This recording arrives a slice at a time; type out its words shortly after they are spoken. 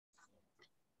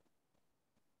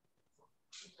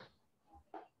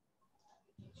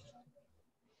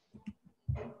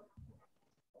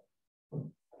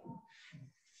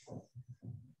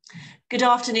Good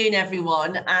afternoon,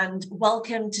 everyone, and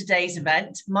welcome to today's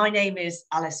event. My name is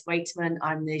Alice Weightman.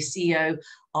 I'm the CEO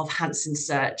of Hanson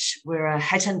Search. We're a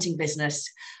headhunting business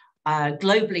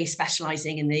globally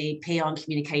specializing in the PR and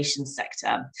communications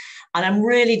sector. And I'm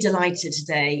really delighted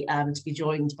today to be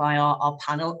joined by our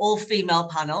panel, all-female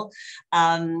panel,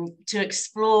 to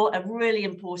explore a really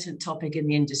important topic in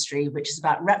the industry, which is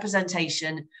about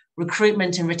representation,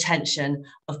 recruitment and retention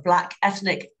of Black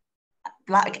ethnic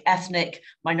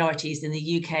minorities in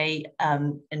the UK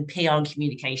in PR and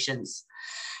communications.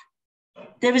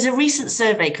 There was a recent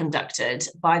survey conducted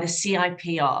by the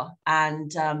CIPR,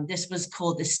 and this was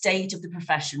called the State of the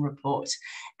Profession Report,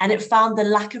 and it found the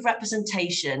lack of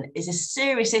representation is a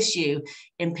serious issue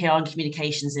in PR and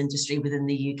communications industry within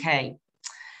the UK.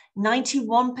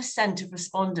 91% of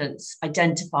respondents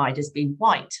identified as being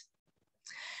white.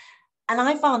 And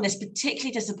I found this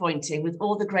particularly disappointing with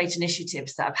all the great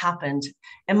initiatives that have happened.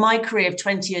 In my career of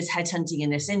 20 years headhunting in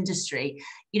this industry,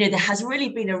 there has really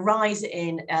been a rise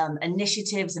in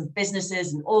initiatives and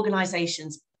businesses and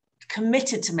organizations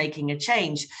committed to making a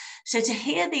change. So to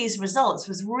hear these results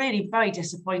was really very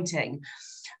disappointing.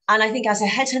 And I think as a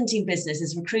headhunting business,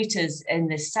 as recruiters in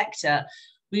this sector,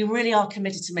 we really are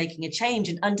committed to making a change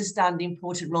and understand the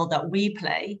important role that we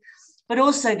play. But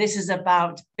also this is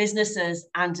about businesses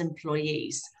and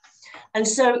employees. And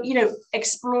so,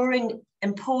 exploring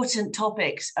important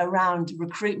topics around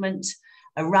recruitment,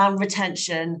 around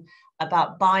retention,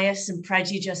 about bias and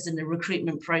prejudice in the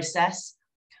recruitment process,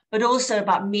 but also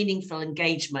about meaningful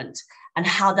engagement and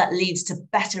how that leads to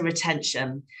better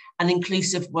retention and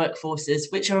inclusive workforces,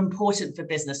 which are important for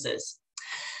businesses.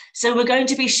 So we're going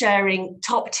to be sharing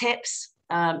top tips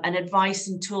and advice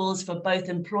and tools for both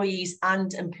employees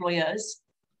and employers,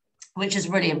 which is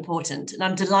really important. And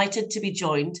I'm delighted to be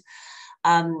joined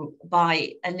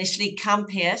by initially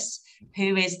Pearce,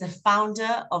 who is the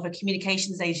founder of a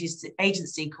communications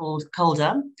agency called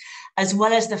Calder, as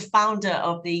well as the founder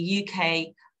of the UK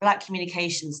Black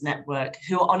Communications Network,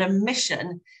 who are on a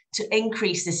mission to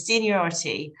increase the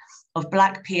seniority of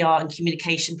Black PR and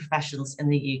communication professionals in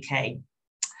the UK.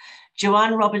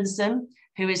 Joanne Robertson,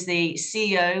 who is the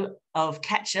CEO of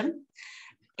Ketchum.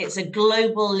 It's a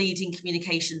global leading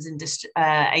communications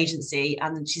agency,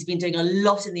 and she's been doing a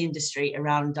lot in the industry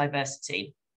around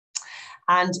diversity.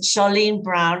 And Charlene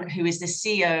Brown, who is the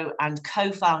CEO and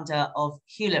co-founder of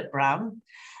Howlett,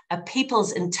 a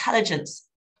people's intelligence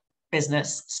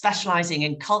business specializing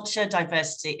in culture,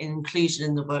 diversity, and inclusion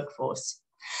in the workforce.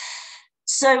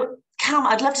 So, Cam,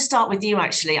 I'd love to start with you,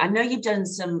 actually. I know you've done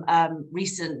some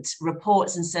recent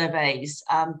reports and surveys.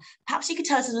 Perhaps you could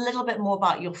tell us a little bit more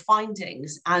about your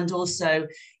findings and also,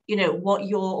 what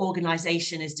your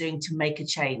organization is doing to make a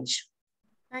change.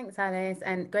 Thanks, Alice,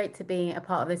 and great to be a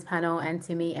part of this panel and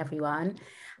to meet everyone.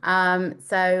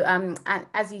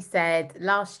 As you said,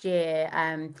 last year,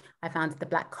 I founded the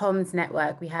Black Comms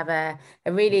Network. We have a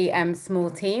really small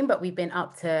team, but we've been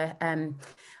up to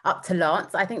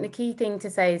lots. I think the key thing to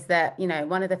say is that,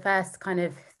 one of the first kind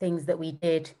of things that we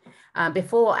did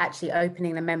before actually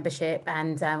opening the membership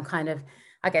and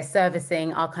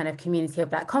servicing our kind of community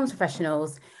of Black comms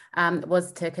professionals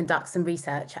was to conduct some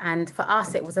research. And for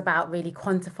us, it was about really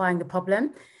quantifying the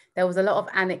problem. There was a lot of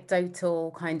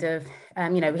anecdotal kind of,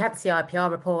 we had the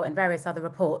CIPR report and various other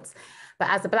reports. But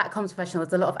as a Black comms professional,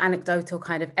 there's a lot of anecdotal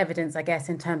kind of evidence, I guess,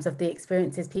 in terms of the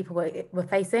experiences people were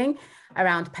facing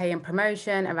around pay and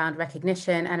promotion, around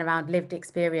recognition, and around lived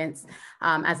experience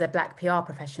as a Black PR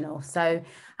professional. So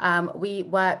we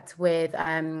worked with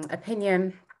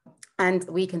Opinion, and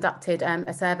we conducted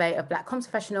a survey of Black comms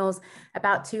professionals.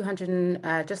 About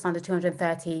just under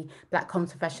 230 Black comms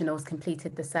professionals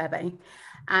completed the survey.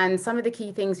 And some of the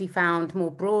key things we found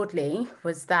more broadly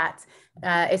was that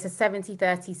it's a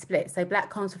 70-30 split. So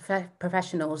Black comms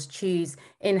professionals choose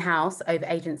in-house over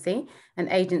agency, and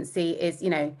agency is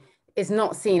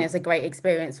not seen as a great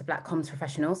experience for Black comms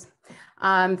professionals.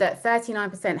 That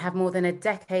 39% have more than a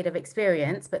decade of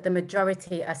experience, but the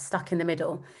majority are stuck in the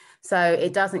middle. So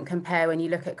it doesn't compare when you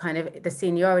look at kind of the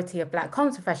seniority of Black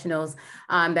comms professionals.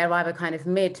 They're either kind of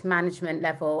mid-management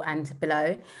level and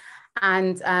below.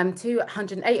 And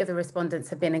 208 of the respondents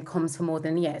have been in comms for more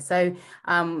than a year. So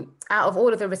out of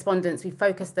all of the respondents, we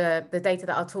focused the data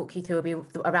that I'll talk you through will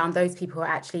be around those people who are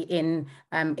actually in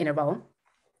a role.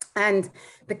 And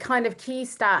the kind of key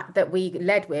stat that we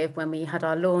led with when we had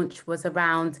our launch was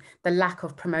around the lack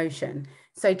of promotion.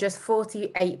 So just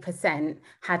 48%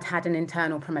 had an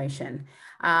internal promotion.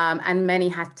 and many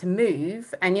had to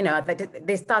move. And, you know,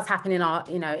 this does happen in our,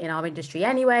 you know, in our industry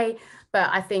anyway. But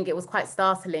I think it was quite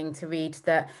startling to read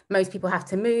that most people have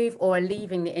to move or are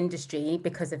leaving the industry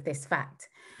because of this fact.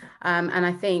 And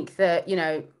I think that, you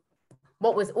know,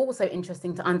 what was also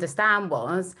interesting to understand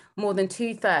was more than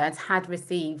 2/3 had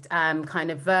received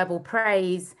kind of verbal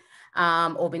praise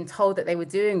or been told that they were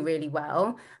doing really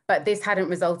well, but this hadn't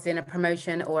resulted in a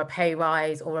promotion or a pay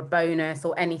rise or a bonus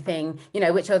or anything, you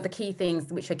know, which are the key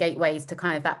things, which are gateways to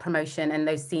kind of that promotion and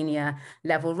those senior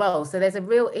level roles. So there's a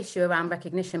real issue around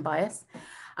recognition bias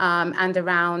and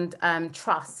around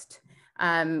trust.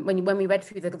 When we read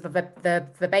through the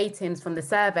verbatins from the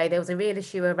survey, there was a real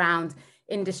issue around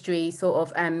industry sort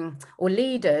of or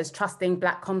leaders trusting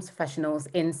Black comms professionals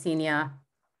in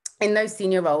those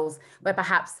senior roles where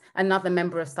perhaps another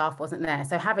member of staff wasn't there.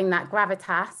 So having that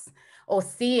gravitas or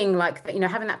seeing like, you know,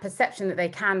 having that perception that they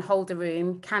can hold a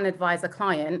room, can advise a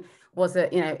client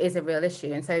is a real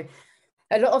issue. And so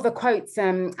a lot of the quotes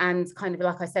and kind of,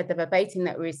 like I said, the verbatim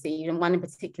that we received, and one in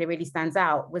particular really stands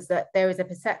out, was that there is a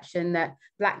perception that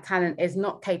Black talent is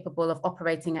not capable of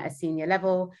operating at a senior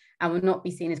level and will not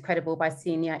be seen as credible by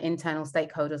senior internal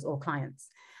stakeholders or clients.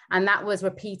 And that was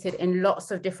repeated in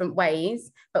lots of different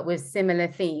ways, but with similar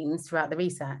themes throughout the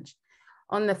research.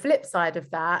 On the flip side of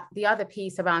that, the other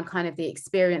piece around kind of the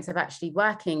experience of actually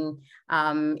working,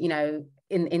 you know,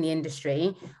 in the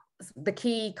industry, the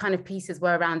key kind of pieces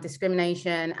were around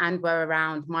discrimination and were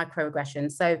around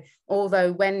microaggressions. So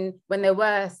although when there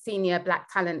were senior Black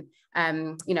talent,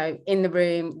 you know, in the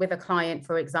room with a client,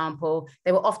 for example,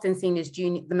 they were often seen as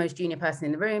the most junior person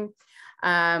in the room.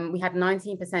 We had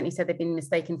 19% who said they'd been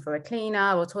mistaken for a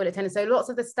cleaner or toilet attendant. So lots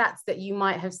of the stats that you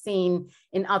might have seen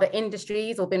in other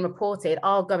industries or been reported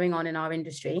are going on in our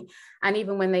industry. And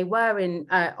even when they were in,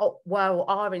 or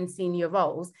are in senior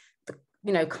roles,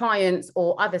 you know, clients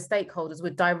or other stakeholders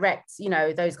would direct, you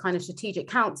know, those kind of strategic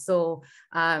counsel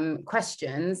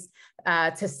questions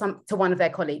to one of their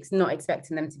colleagues, not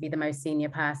expecting them to be the most senior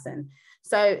person.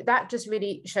 So that just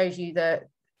really shows you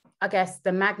I guess,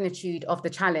 the magnitude of the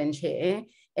challenge here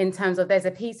in terms of there's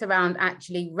a piece around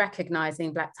actually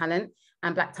recognizing Black talent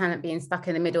and Black talent being stuck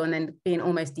in the middle and then being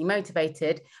almost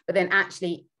demotivated, but then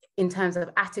actually in terms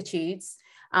of attitudes,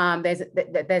 there's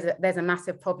a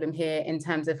massive problem here in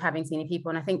terms of having senior people.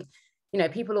 And I think, you know,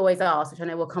 people always ask, which I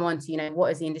know we'll come on to, you know,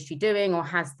 what is the industry doing or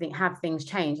have things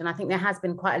changed? And I think there has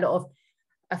been quite a lot of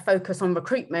a focus on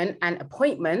recruitment and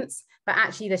appointments, but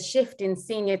actually the shift in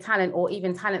senior talent or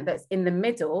even talent that's in the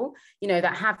middle, you know,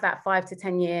 that have that 5 to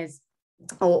 10 years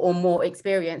or more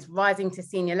experience rising to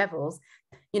senior levels,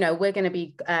 you know, we're going to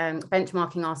be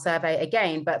benchmarking our survey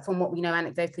again, but from what we know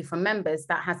anecdotally from members,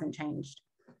 that hasn't changed.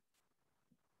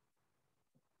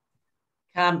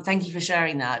 Thank you for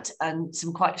sharing that and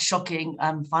some quite shocking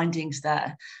findings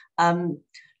there.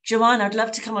 Joanne, I'd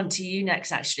love to come on to you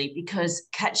next, actually, because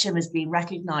Ketchum has been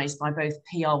recognised by both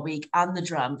PR Week and the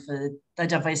Drum for the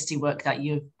diversity work that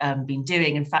you've been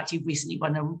doing. In fact, you've recently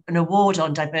won an award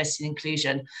on diversity and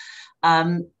inclusion.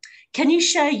 Can you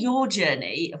share your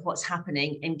journey of what's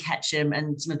happening in Ketchum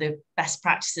and some of the best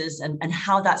practices and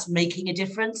how that's making a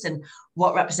difference and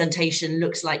what representation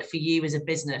looks like for you as a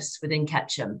business within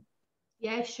Ketchum?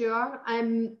 Yeah, sure.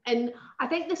 And I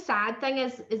think the sad thing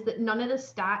is that none of the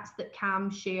stats that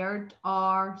Cam shared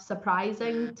are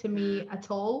surprising to me at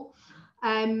all.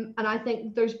 And I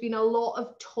think there's been a lot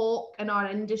of talk in our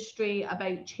industry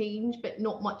about change, but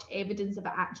not much evidence of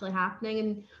it actually happening.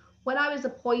 And when I was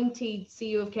appointed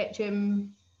CEO of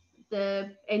Ketchum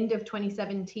the end of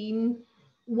 2017,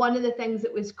 one of the things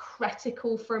that was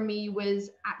critical for me was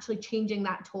actually changing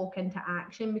that talk into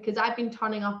action, because I've been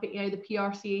turning up at, you know, the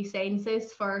PRCA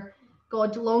census for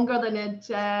God longer than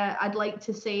I'd like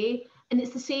to say, and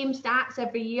it's the same stats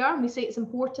every year, and we say it's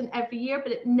important every year,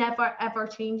 but it never ever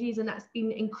changes, and that's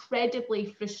been incredibly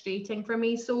frustrating for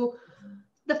me. So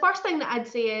the first thing that I'd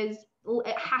say is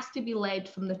it has to be led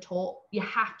from the top. You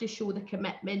have to show the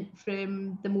commitment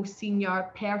from the most senior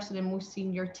person and most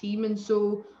senior team. And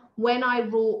so when I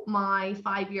wrote my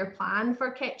 5-year plan for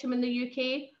Ketchum in the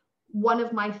UK, one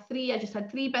of my I just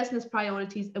had 3 business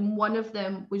priorities, and one of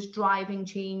them was driving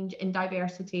change in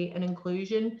diversity and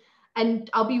inclusion. And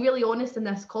I'll be really honest in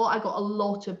this call, I got a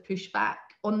lot of pushback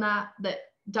on that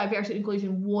diversity and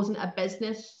inclusion wasn't a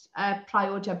business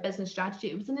priority, a business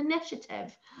strategy, it was an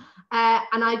initiative.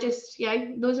 And I just,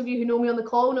 those of you who know me on the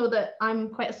call know that I'm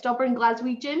quite a stubborn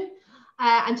Glaswegian.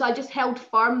 And so I just held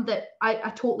firm that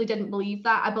I totally didn't believe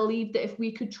that. I believed that if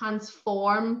we could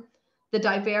transform the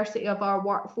diversity of our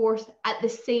workforce at the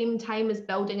same time as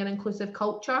building an inclusive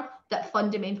culture, that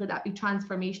fundamentally that'd be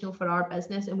transformational for our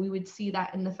business, and we would see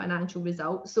that in the financial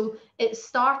results. So it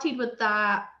started with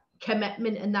that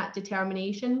commitment and that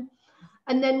determination.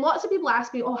 And then lots of people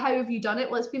ask me, oh, how have you done it?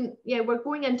 Well, it's been, we're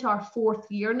going into our 4th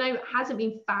year now. It hasn't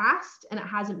been fast and it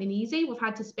hasn't been easy. We've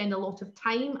had to spend a lot of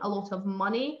time, a lot of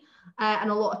money, and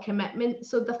a lot of commitment.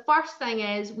 So the first thing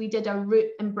is we did a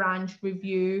root and branch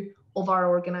review of our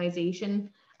organization.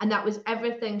 And that was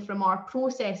everything from our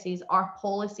processes, our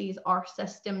policies, our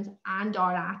systems, and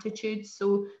our attitudes.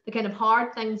 So the kind of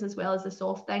hard things as well as the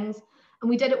soft things. And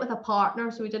we did it with a partner.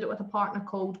 So we did it with a partner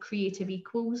called Creative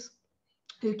Equals,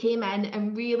 who came in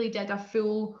and really did a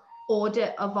full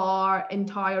audit of our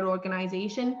entire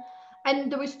organization.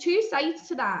 And there was 2 sides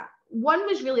to that. One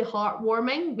was really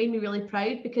heartwarming, made me really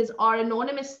proud, because our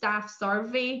anonymous staff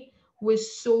survey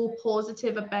was so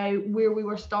positive about where we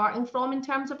were starting from in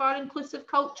terms of our inclusive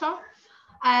culture.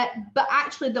 But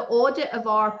actually the audit of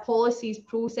our policies,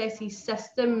 processes,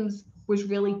 systems was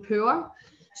really poor.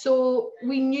 So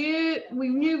we knew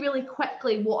really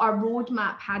quickly what our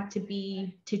roadmap had to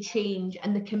be to change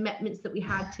and the commitments that we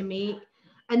had to make.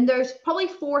 And there's probably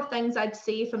 4 things I'd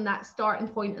say from that starting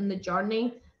point in the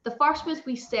journey. The first was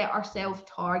we set ourselves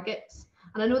targets.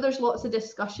 And I know there's lots of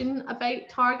discussion about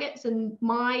targets, and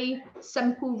my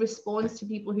simple response to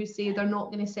people who say they're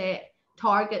not going to set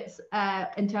targets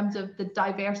in terms of the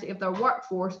diversity of their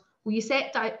workforce, well, you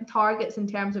set targets in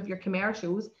terms of your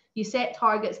commercials, you set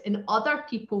targets in other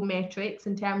people metrics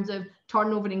in terms of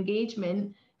turnover and engagement.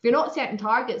 If you're not setting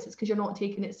targets, it's because you're not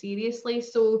taking it seriously.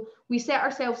 So we set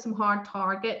ourselves some hard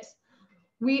targets.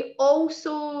 We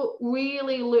also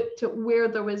really looked at where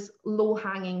there was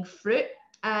low-hanging fruit.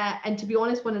 And to be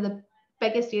honest, one of the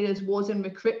biggest areas was in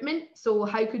recruitment. So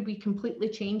how could we completely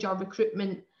change our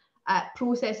recruitment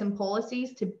process and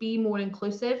policies to be more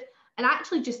inclusive, and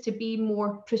actually just to be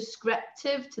more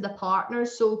prescriptive to the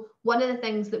partners? So one of the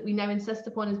things that we now insist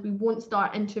upon is we won't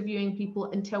start interviewing people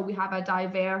until we have a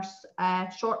diverse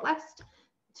shortlist.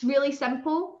 It's really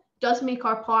simple. Does make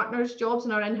our partners' jobs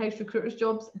and our in-house recruiters'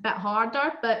 jobs a bit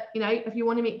harder, but if you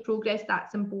want to make progress,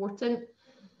 that's important.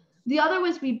 The other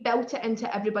was we built it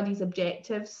into everybody's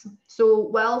objectives. So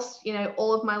whilst,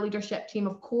 all of my leadership team,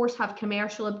 of course, have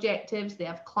commercial objectives, they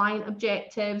have client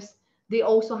objectives, they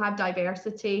also have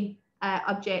diversity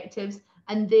objectives,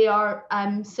 and they are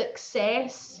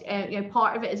success.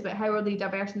 Part of it is about how are they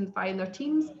diversifying their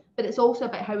teams, but it's also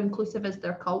about how inclusive is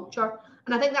their culture.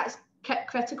 And I think that's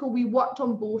critical. We worked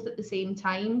on both at the same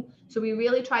time. So we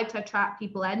really tried to attract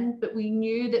people in, but we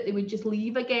knew that they would just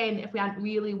leave again if we hadn't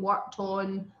really worked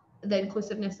on the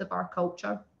inclusiveness of our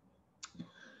culture.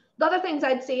 The other things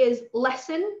I'd say is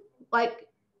listen. Like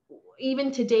even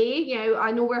today,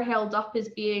 I know we're held up as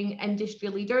being industry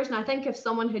leaders, and I think if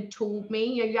someone had told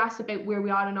me, you asked about where we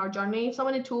are in our journey, if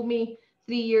someone had told me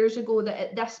 3 years ago that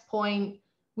at this point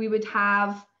we would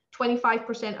have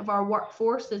 25% of our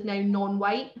workforce is now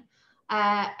non-white,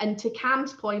 and to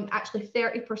Cam's point, actually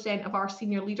 30% of our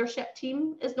senior leadership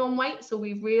team is non-white. So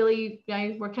we've really,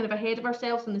 we're kind of ahead of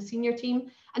ourselves in the senior team.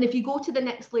 And if you go to the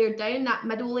next layer down, that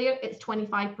middle layer, it's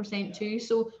 25% too.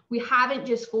 So we haven't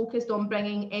just focused on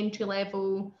bringing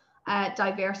entry-level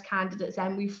diverse candidates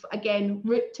in. We've, again,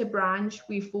 root to branch,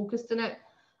 we've focused on it.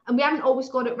 And we haven't always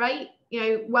got it right.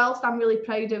 Whilst I'm really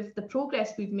proud of the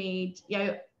progress we've made,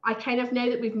 I kind of, now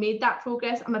that we've made that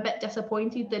progress, I'm a bit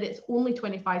disappointed that it's only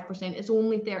 25%, it's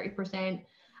only 30%.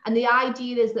 And the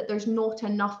idea is that there's not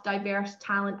enough diverse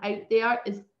talent out there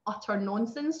is utter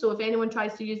nonsense. So if anyone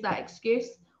tries to use that excuse,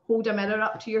 hold a mirror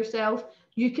up to yourself.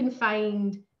 You can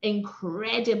find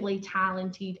incredibly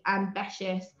talented,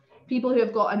 ambitious people who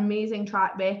have got an amazing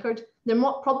track record. They're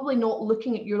probably not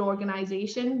looking at your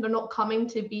organization. They're not coming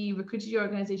to be recruited to your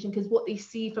organization because what they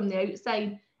see from the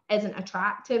outside isn't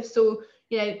attractive. So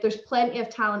there's plenty of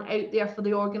talent out there for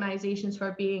the organizations who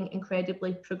are being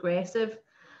incredibly progressive.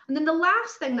 And then the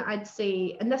last thing that I'd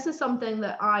say, and this is something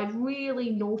that I've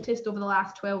really noticed over the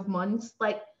last 12 months,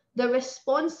 like the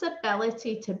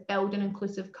responsibility to build an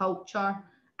inclusive culture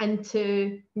and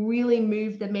to really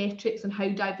move the metrics on how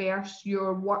diverse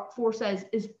your workforce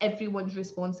is everyone's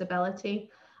responsibility.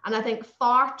 And I think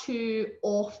far too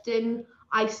often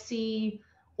I see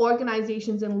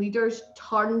organizations and leaders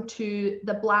turn to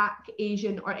the Black,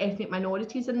 Asian, or ethnic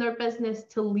minorities in their business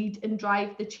to lead and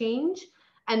drive the change.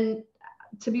 And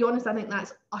to be honest, I think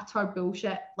that's utter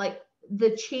bullshit. Like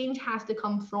the change has to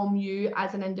come from you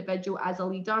as an individual, as a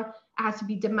leader. It has to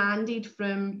be demanded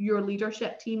from your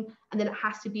leadership team, and then it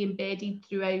has to be embedded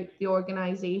throughout the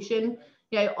organization.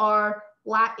 Our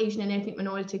Black, Asian and ethnic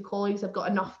minority colleagues have got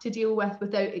enough to deal with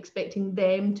without expecting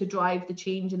them to drive the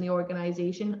change in the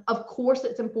organisation. Of course,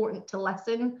 it's important to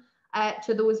listen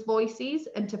to those voices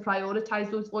and to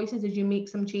prioritise those voices as you make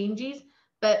some changes,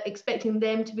 but expecting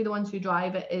them to be the ones who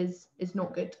drive it is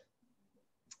not good.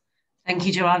 Thank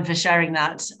you, Joanne, for sharing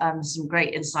that. Some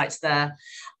great insights there.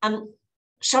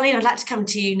 Charlene, I'd like to come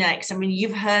to you next. I mean,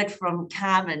 you've heard from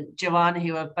Cam and Joanne,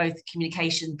 who are both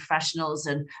communication professionals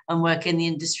and work in the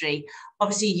industry.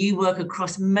 Obviously, you work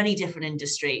across many different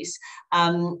industries,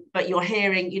 but you're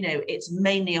hearing, you know, it's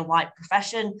mainly a white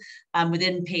profession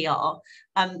within PR.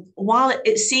 While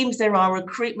it seems there are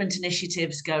recruitment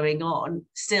initiatives going on,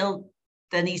 still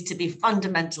there needs to be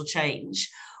fundamental change.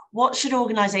 What should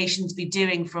organisations be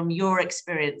doing from your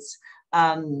experience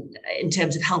in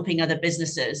terms of helping other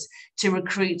businesses to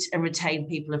recruit and retain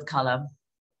people of colour?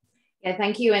 Yeah,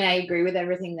 thank you. And I agree with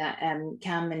everything that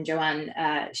Cam and Joanne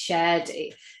shared.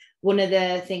 One of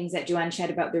the things that Joanne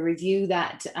shared about the review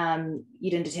that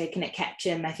you'd undertaken at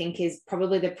Ketchum, I think, is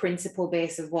probably the principal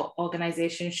base of what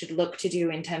organisations should look to do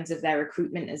in terms of their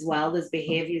recruitment as well. There's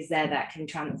behaviours there that can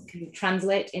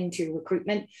translate into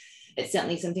recruitment. It's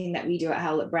certainly something that we do at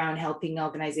Howlett Brown, helping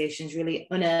organisations really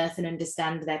unearth and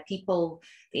understand their people,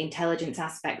 the intelligence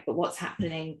aspect, but what's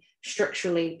happening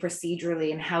structurally,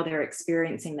 procedurally, and how they're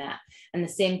experiencing that. And the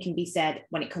same can be said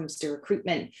when it comes to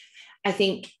recruitment. I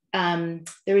think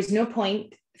there is no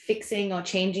point fixing or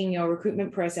changing your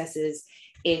recruitment processes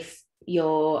if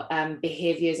your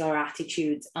behaviours or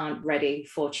attitudes aren't ready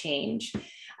for change.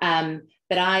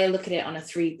 But I look at it on a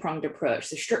three-pronged approach: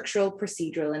 the structural,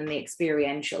 procedural, and the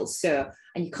experiential.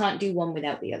 And you can't do one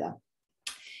without the other.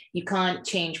 You can't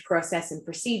change process and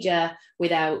procedure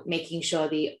without making sure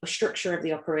the structure of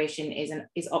the operation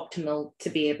is optimal to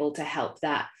be able to help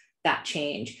that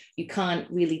change. You can't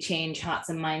really change hearts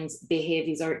and minds,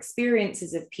 behaviors, or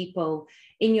experiences of people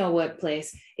in your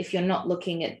workplace if you're not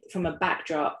looking at, from a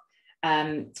backdrop,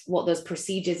 what those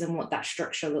procedures and what that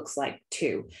structure looks like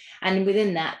too. And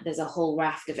within that, there's a whole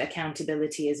raft of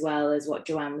accountability as well, as what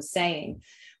Joanne was saying.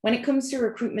 When it comes to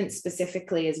recruitment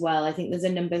specifically as well, I think there's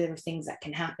a number of things that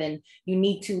can happen. You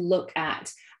need to look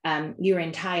at your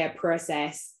entire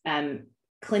process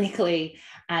clinically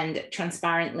and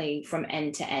transparently from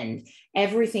end to end.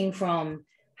 Everything from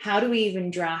how do we even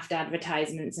draft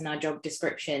advertisements in our job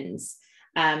descriptions?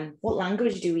 What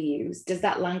language do we use? Does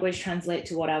that language translate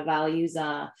to what our values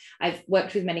are? I've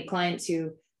worked with many clients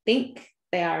who think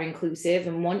they are inclusive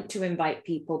and want to invite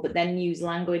people, but then use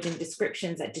language and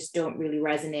descriptions that just don't really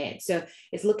resonate. So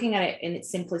it's looking at it in its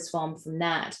simplest form from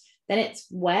that. Then it's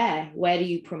where do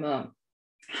you promote?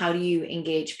 How do you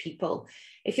engage people?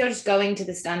 If you're just going to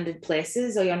the standard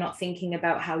places, or you're not thinking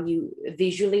about how you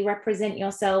visually represent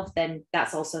yourself, then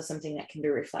that's also something that can be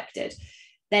reflected.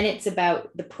 Then it's about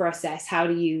the process. How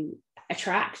do you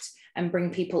attract and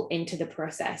bring people into the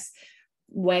process?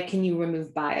 Where can you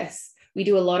remove bias? We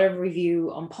do a lot of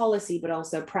review on policy, but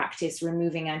also practice,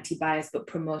 removing anti-bias, but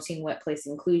promoting workplace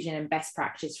inclusion and best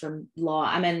practice from law.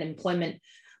 I'm an employment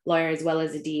lawyer as well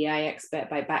as a DEI expert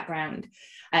by background.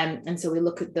 And so we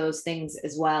look at those things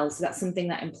as well. So that's something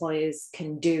that employers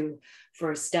can do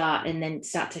for a start, and then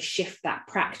start to shift that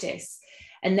practice.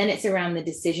 And then it's around the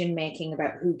decision-making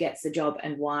about who gets the job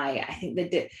and why. I think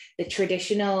that the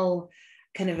traditional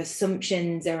kind of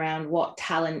assumptions around what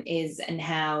talent is and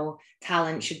how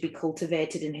talent should be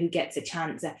cultivated and who gets a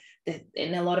chance,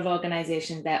 in a lot of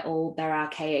organizations, they're old, they're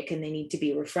archaic, and they need to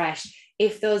be refreshed.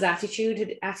 If those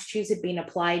attitudes had been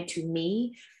applied to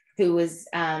me, who was,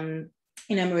 I'm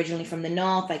originally from the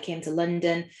North, I came to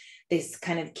London, this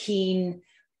kind of keen,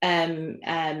 kind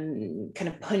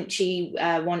of punchy,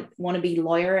 wannabe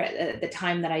lawyer at the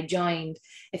time that I joined.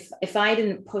 If I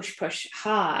didn't push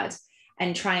hard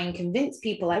and try and convince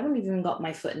people, I wouldn't even got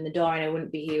my foot in the door, and I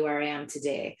wouldn't be here where I am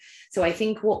today. So I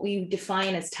think what we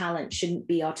define as talent shouldn't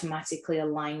be automatically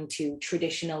aligned to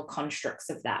traditional constructs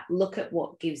of that. Look at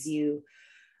what gives you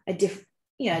a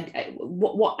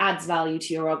what adds value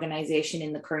to your organization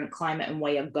in the current climate and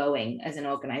where you're going as an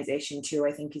organization too,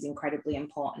 I think is incredibly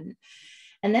important.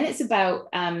 And then it's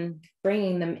about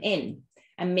bringing them in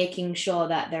and making sure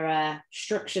that there are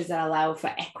structures that allow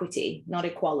for equity, not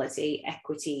equality,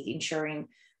 equity, ensuring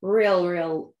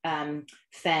real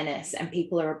fairness, and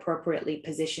people are appropriately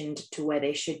positioned to where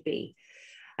they should be.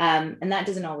 And that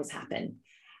doesn't always happen.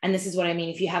 And this is what I mean.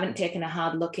 If you haven't taken a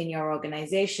hard look in your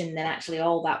organization, then actually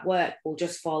all that work will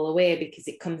just fall away because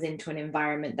it comes into an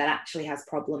environment that actually has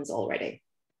problems already.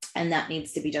 And that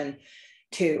needs to be done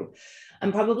too.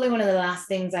 And probably one of the last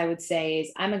things I would say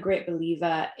is I'm a great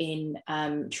believer in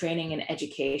training and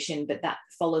education, but that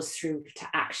follows through to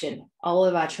action. All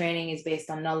of our training is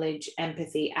based on knowledge,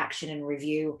 empathy, action, and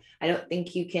review. I don't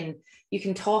think you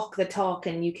can talk the talk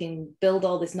and you can build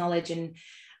all this knowledge and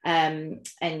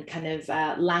kind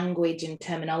of language and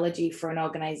terminology for an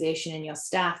organization and your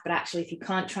staff, but actually if you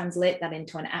can't translate that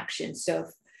into an action. So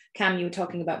Cam, you were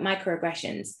talking about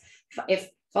microaggressions. If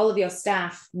all of your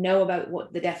staff know about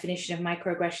what the definition of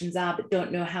microaggressions are, but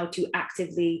don't know how to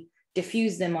actively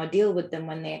diffuse them or deal with them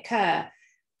when they occur,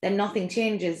 then nothing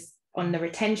changes on the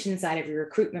retention side of your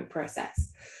recruitment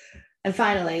process. And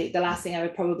finally, the last thing I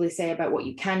would probably say about what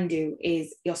you can do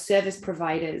is your service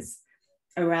providers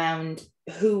around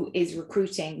who is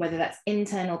recruiting, whether that's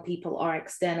internal people or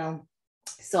external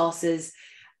sources,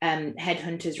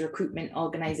 headhunters, recruitment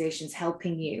organizations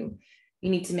helping you, you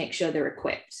need to make sure they're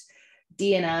equipped.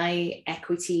 D&I,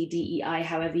 equity, DEI,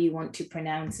 however you want to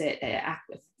pronounce it,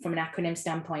 from an acronym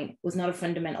standpoint, was not a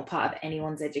fundamental part of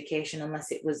anyone's education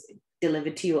unless it was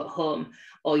delivered to you at home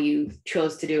or you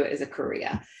chose to do it as a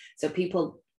career. So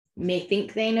people may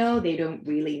think they know, they don't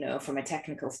really know from a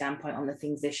technical standpoint on the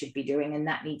things they should be doing, and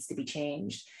that needs to be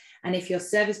changed. And if your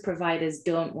service providers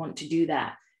don't want to do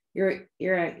that, you're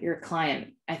a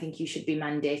client. I think you should be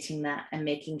mandating that and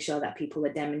making sure that people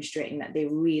are demonstrating that they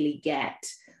really get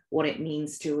what it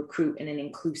means to recruit in an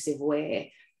inclusive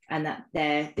way, and that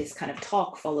this kind of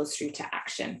talk follows through to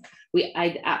action.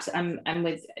 I'm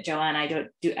with Joanne. I don't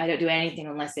do anything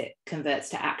unless it converts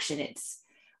to action. It's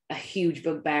a huge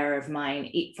bugbear of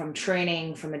mine, from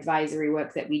training, from advisory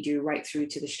work that we do right through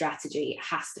to the strategy. It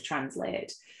has to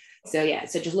translate. So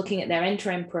just looking at their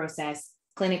end-to-end process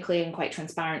clinically and quite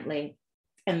transparently,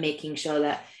 and making sure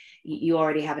that you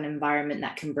already have an environment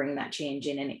that can bring that change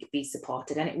in, and it can be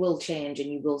supported, and it will change,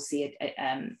 and you will see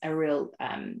a real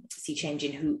sea change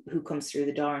in who comes through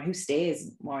the door and who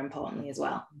stays, more importantly, as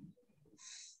well.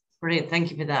 Brilliant,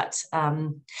 thank you for that.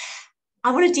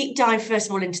 I want to deep dive first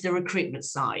of all into the recruitment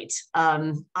side.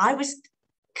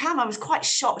 Cam, I was quite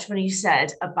shocked when you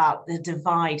said about the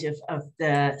divide of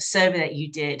the survey that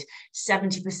you did.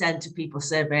 70% of people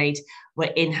surveyed were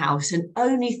in-house and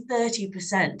only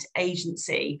 30%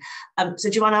 agency. So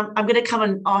Joanne, I'm going to come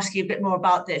and ask you a bit more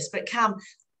about this, but Cam,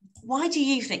 why do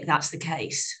you think that's the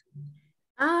case?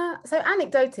 So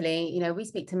anecdotally, we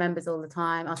speak to members all the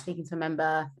time. I was speaking to a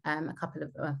member a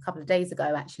couple of days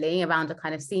ago, actually, around a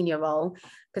kind of senior role,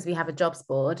 because we have a jobs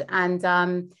board. And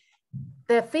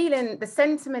the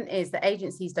sentiment is that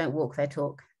agencies don't walk their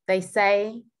talk. They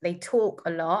talk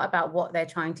a lot about what they're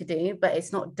trying to do, but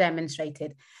it's not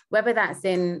demonstrated, whether that's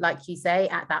in, like you say,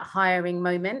 at that hiring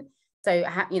moment. So,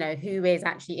 who is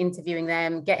actually interviewing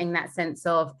them, getting that sense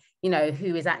of,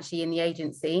 who is actually in the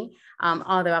agency.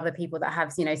 Are there other people that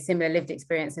have, similar lived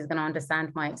experiences, going to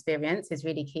understand my experience is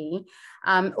really key.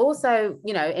 Also,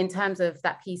 in terms of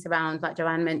that piece around, like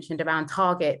Joanne mentioned, around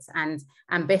targets and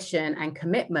ambition and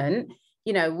commitment,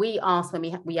 we ask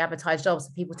when we advertise jobs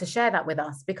for people to share that with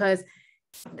us, because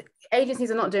agencies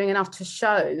are not doing enough to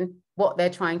show what they're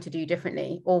trying to do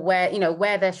differently, or where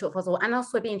their shortfalls are, and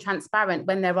also being transparent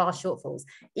when there are shortfalls,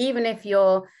 even if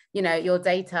your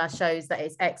data shows that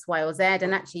it's X, Y, or Z,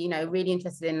 and actually, really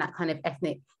interested in that kind of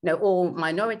ethnic, all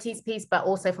minorities piece, but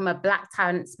also from a Black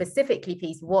talent specifically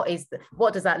piece, what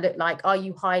does that look like? Are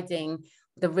you hiding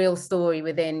the real story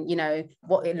within,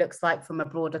 what it looks like from a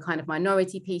broader kind of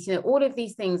minority piece? All of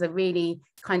these things are really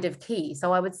kind of key.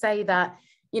 So I would say that,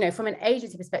 from an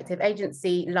agency perspective,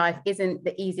 agency life isn't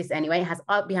the easiest anyway.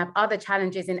 We have other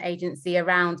challenges in agency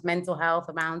around mental health,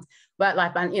 around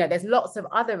work-life balance. There's lots of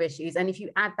other issues. And if you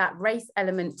add that race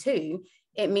element too,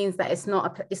 it means that it's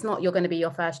not you're going to be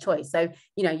your first choice. So,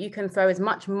 you can throw as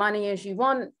much money as you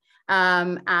want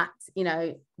at,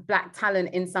 Black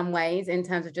talent in some ways, in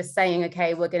terms of just saying,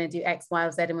 okay, we're going to do X, Y,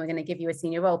 or Z, and we're going to give you a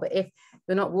senior role. But if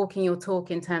you're not walking your talk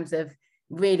in terms of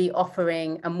really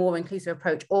offering a more inclusive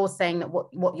approach, or saying that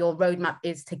what your roadmap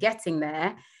is to getting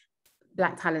there,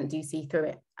 Black talent do see through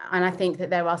it. And I think that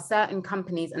there are certain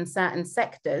companies and certain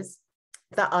sectors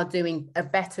that are doing a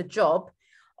better job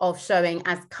of showing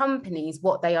as companies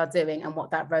what they are doing and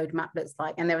what that roadmap looks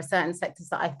like. And there are certain sectors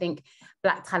that I think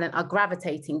Black talent are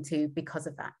gravitating to because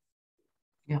of that.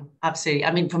 Yeah, absolutely.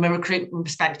 I mean, from a recruitment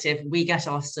perspective, we get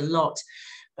asked a lot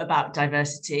about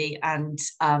diversity, and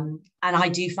I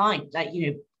do find that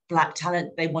Black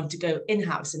talent, they want to go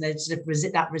in-house, and there's sort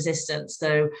of that resistance.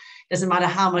 So it doesn't matter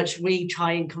how much we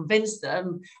try and convince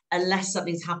them, unless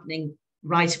something's happening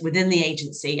right within the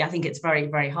agency, I think it's very,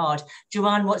 very hard.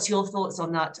 Joanne, what's your thoughts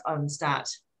on that stat?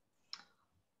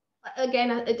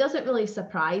 again, it doesn't really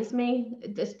surprise me.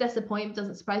 It's disappointing, it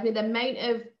doesn't surprise me. The amount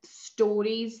of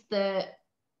stories that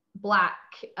Black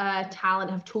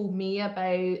talent have told me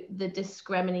about the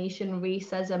discrimination,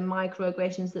 racism,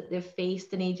 microaggressions that they've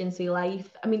faced in agency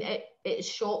life. I mean, it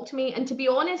shocked me. And to be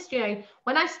honest,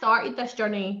 when I started this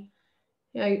journey,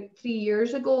 3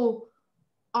 years ago,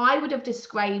 I would have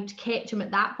described Ketchum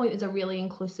at that point as a really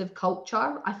inclusive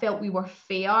culture. I felt we were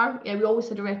fair. We always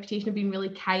had a reputation of being really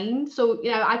kind. So,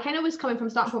 I kind of was coming from a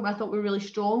starting point where I thought we were really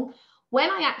strong. When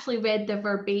I actually read the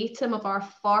verbatim of our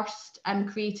first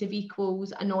Creative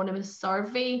Equals anonymous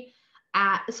survey,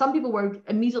 some people were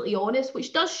immediately honest,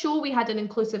 which does show we had an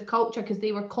inclusive culture because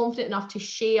they were confident enough to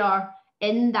share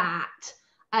in that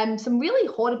some really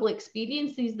horrible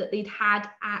experiences that they'd had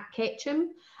at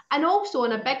Ketchum. And also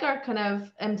on a bigger kind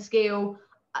of scale,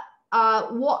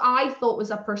 what I thought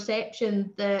was a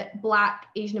perception that Black,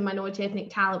 Asian and minority ethnic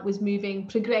talent was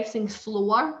progressing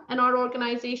slower in our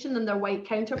organisation than their white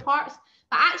counterparts.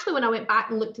 But actually, when I went back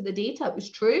and looked at the data, it was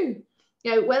true.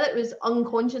 Whether it was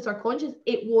unconscious or conscious,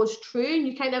 it was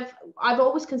true. And I've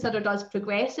always considered us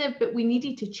progressive, but we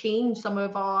needed to change some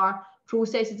of our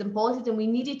processes and policies, and we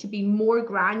needed to be more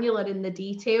granular in the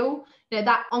detail.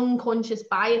 That unconscious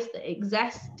bias that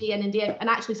exists day in and day out, and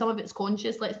actually some of it's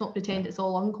conscious, let's not pretend it's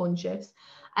all unconscious,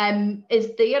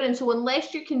 is there. And so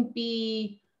unless you can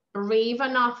be brave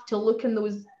enough to look in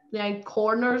those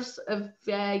corners of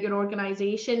your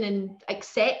organisation and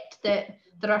accept that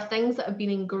there are things that have been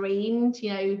ingrained,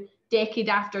 decade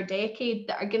after decade,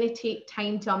 that are going to take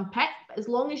time to unpick, but as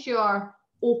long as you're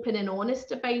open and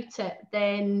honest about it,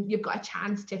 then you've got a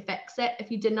chance to fix it.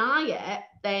 If you deny it,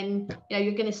 then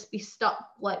you're going to be stuck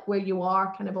like where you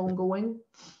are, kind of ongoing.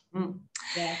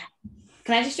 Yeah.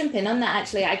 Can I just jump in on that?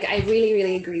 Actually, I really,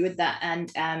 really agree with that.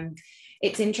 And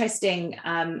it's interesting.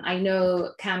 I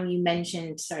know, Cam, you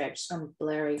mentioned, sorry, I've just gone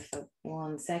blurry for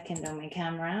 1 second on my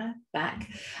camera, back.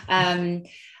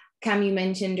 Cam, you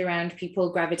mentioned around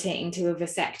people gravitating to other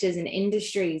sectors and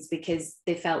industries because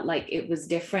they felt like it was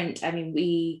different. I mean,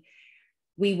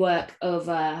 we work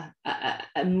over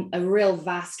a real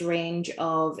vast range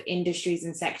of industries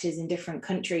and sectors in different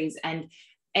countries, and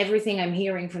everything I'm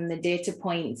hearing from the data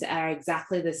points are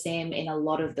exactly the same in a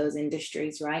lot of those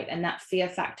industries, right? And that fear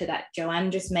factor that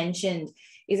Joanne just mentioned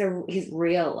is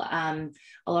real.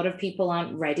 A lot of people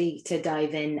aren't ready to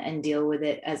dive in and deal with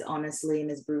it as honestly and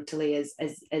as brutally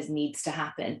as needs to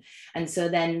happen. And so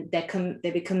then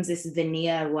there becomes this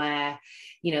veneer where,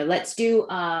 let's do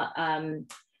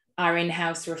our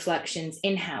in-house reflections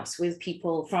in-house with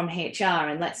people from HR,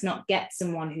 and let's not get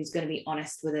someone who's going to be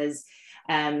honest with us.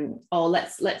 Or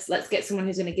let's get someone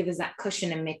who's going to give us that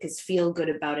cushion and make us feel good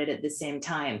about it at the same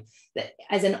time. That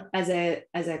as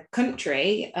a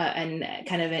country and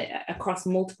kind of across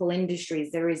multiple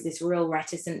industries, there is this real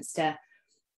reticence to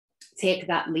take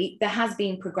that leap. There has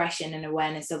been progression and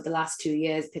awareness over the last 2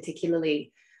 years,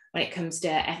 particularly when it comes to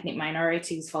ethnic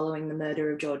minorities following the murder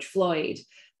of George Floyd.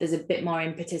 There's a bit more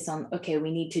impetus on, okay,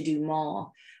 we need to do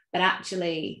more, but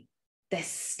actually there's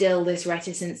still this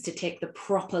reticence to take the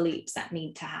proper leaps that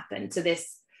need to happen. So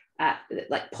this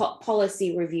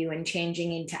policy review and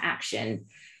changing into action,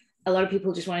 a lot of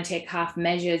people just want to take half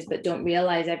measures, but don't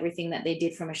realize everything that they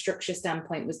did from a structure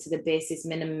standpoint was to the basis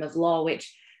minimum of law,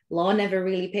 which law never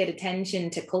really paid attention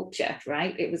to culture,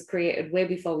 right? It was created way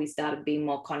before we started being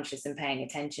more conscious and paying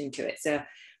attention to it. So,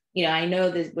 I know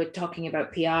that we're talking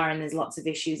about PR and there's lots of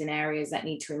issues and areas that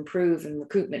need to improve in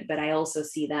recruitment, but I also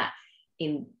see that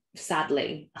in,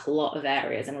 sadly, a lot of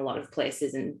areas and a lot of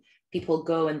places, and people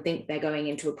go and think they're going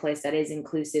into a place that is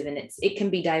inclusive, and it can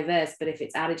be diverse, but if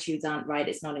its attitudes aren't right,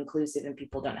 it's not inclusive, and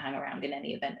people don't hang around in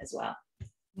any event as well.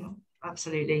 Yeah,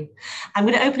 absolutely. I'm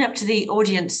going to open up to the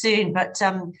audience soon, but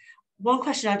one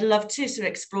question I'd love to sort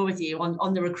of explore with you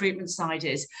on the recruitment side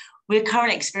is, we're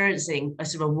currently experiencing a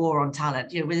sort of a war on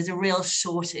talent, where there's a real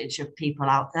shortage of people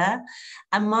out there.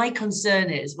 And my concern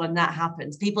is when that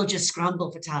happens, people just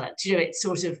scramble for talent, it's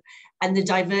sort of, and the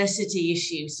diversity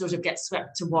issue sort of gets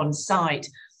swept to one side.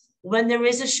 When there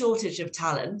is a shortage of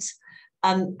talent,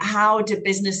 how do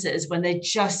businesses, when they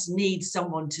just need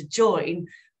someone to join,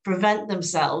 prevent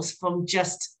themselves from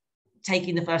just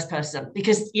taking the first person?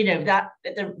 Because that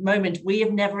at the moment we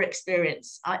have never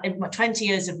experienced, in my 20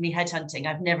 years of me headhunting,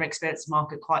 I've never experienced a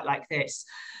market quite like this,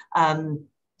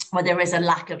 where there is a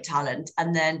lack of talent.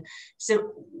 And then,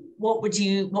 so what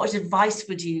advice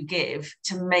would you give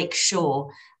to make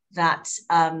sure that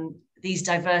these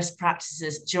diverse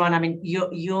practices, Joanne, I mean,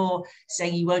 you're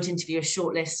saying you won't interview a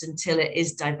shortlist until it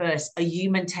is diverse. Are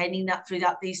you maintaining that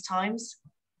throughout these times?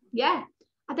 Yeah,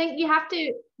 I think you have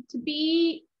to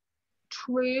be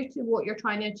true to what you're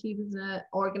trying to achieve as an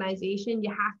organization, you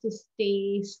have to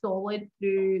stay solid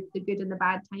through the good and the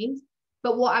bad times.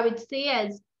 But what I would say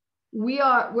is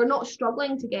we're not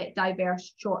struggling to get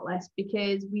diverse shortlists,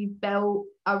 because we've built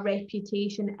a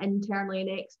reputation internally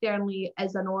and externally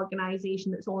as an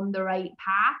organization that's on the right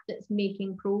path, that's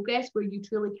making progress, where you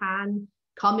truly can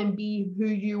come and be who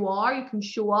you are. You can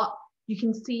show up, you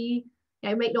can see,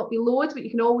 it might not be loads, but you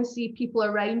can always see people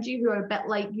around you who are a bit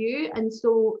like you. And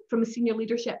so from a senior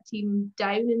leadership team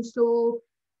down, and so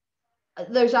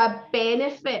there's a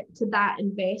benefit to that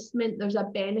investment. There's a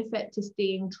benefit to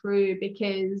staying true,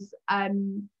 because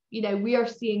you know, we are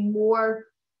seeing more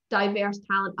diverse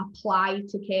talent apply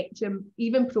to Ketchum,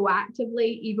 even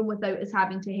proactively, even without us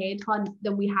having to headhunt,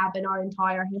 than we have in our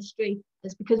entire history.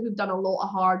 It's because we've done a lot of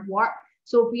hard work.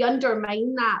 So if we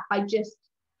undermine that by just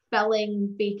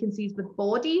filling vacancies with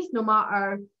bodies, no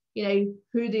matter, you know,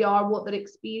 who they are, what their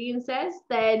experience is,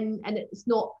 then, and it's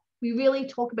not, we really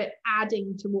talk about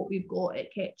adding to what we've got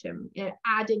at Ketchum, you know,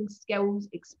 adding skills,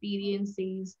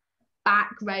 experiences,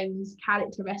 backgrounds,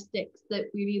 characteristics that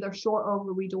we're either short of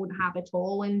or we don't have at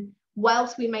all. And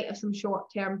whilst we might have some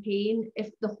short-term pain,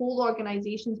 if the whole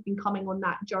organisation's been coming on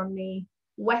that journey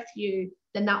with you,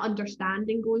 then that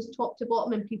understanding goes top to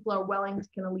bottom, and people are willing to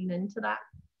kind of lean into that.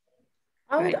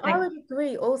 I would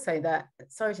agree also that,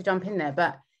 sorry to jump in there,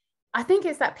 but I think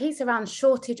it's that piece around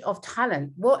shortage of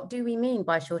talent. What do we mean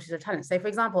by shortage of talent? So for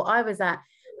example, I was at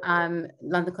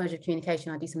London College of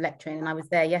Communication. I do some lecturing, and I was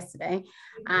there yesterday,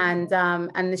 and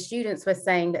the students were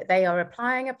saying that they are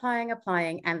applying,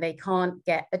 and they can't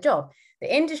get a job.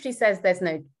 The industry says there's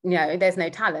no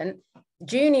talent.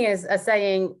 Juniors are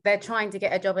saying they're trying to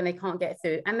get a job and they can't get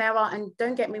through. And and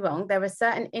don't get me wrong, there are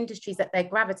certain industries that they're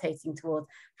gravitating towards: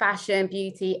 fashion,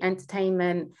 beauty,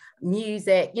 entertainment,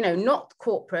 music, you know, not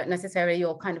corporate necessarily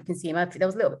or kind of consumer. There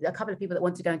was a couple of people that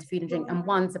wanted to go into food and drink, and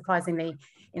one surprisingly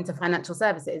into financial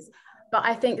services. But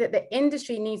I think that the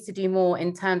industry needs to do more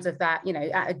in terms of that, you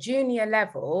know, at a junior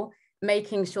level,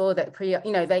 making sure that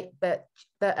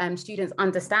students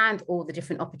understand all the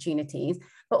different opportunities.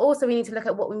 But also we need to look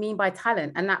at what we mean by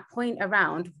talent, and that point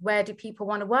around where do people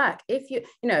want to work. If you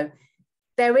know,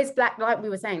 there is like we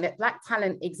were saying, that black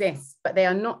talent exists, but they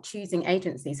are not choosing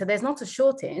agency. So there's not a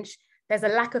shortage, there's a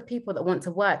lack of people that want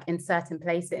to work in certain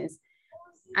places.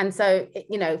 And so,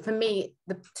 you know, for me,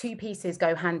 the two pieces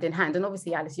go hand in hand. And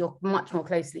obviously, Alice, you're much more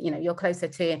closely, you know, you're closer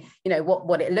to, you know,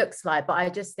 what it looks like. But I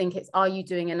just think are you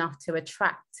doing enough to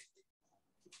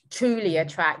truly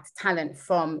attract talent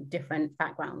from different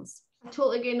backgrounds? I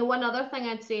totally agree. And the one other thing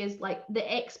I'd say is like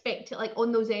like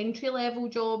on those entry level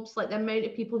jobs, like the amount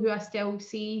of people who I still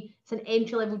see, it's an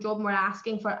entry level job and we're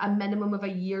asking for a minimum of a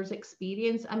year's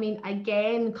experience. I mean,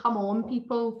 again, come on,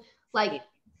 people, like,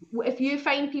 if you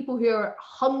find people who are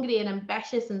hungry and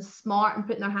ambitious and smart and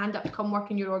putting their hand up to come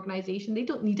work in your organization, they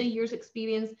don't need a year's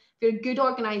experience. If you're a good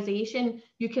organization,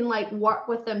 you can like work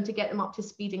with them to get them up to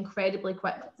speed incredibly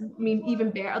quick. I mean,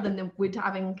 even better than they would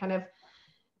having kind of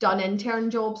done intern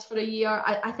jobs for a year.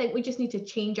 I think we just need to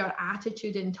change our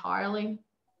attitude entirely.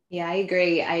 Yeah, I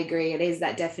agree. It is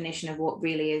that definition of what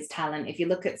really is talent. If you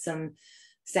look at some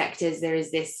sectors, there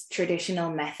is this traditional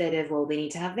method of, well, they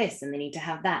need to have this and they need to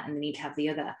have that and they need to have the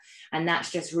other, and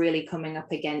that's just really coming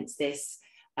up against this.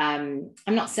 I'm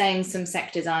not saying some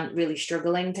sectors aren't really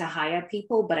struggling to hire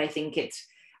people, but I think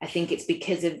it's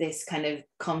because of this kind of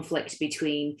conflict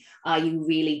between, are you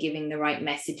really giving the right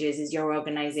messages? Is your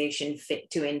organization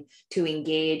fit to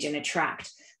engage and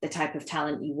attract the type of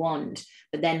talent you want?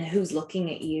 But then who's looking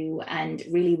at you, and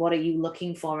really what are you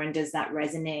looking for, and does that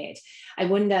resonate?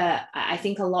 I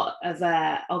think a lot of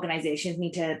organizations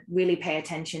need to really pay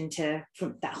attention to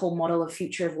from that whole model of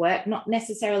future of work, not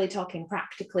necessarily talking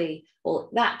practically, or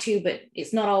that too, but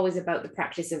it's not always about the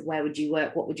practice of where would you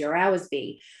work, what would your hours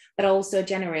be, but also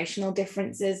generational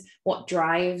differences, what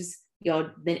drives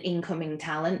the incoming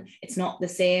talent. It's not the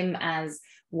same as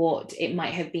what it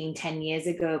might have been 10 years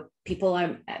ago.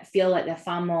 People feel like they're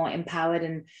far more empowered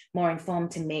and more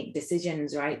informed to make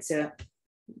decisions, right? So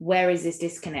where is this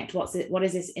disconnect? What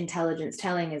is this intelligence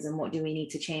telling us, and what do we need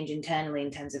to change internally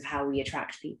in terms of how we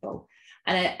attract people?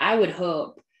 And I would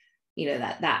hope, you know,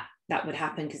 that would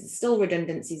happen, because there's still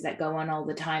redundancies that go on all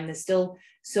the time. There's still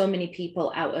so many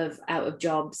people out of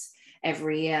jobs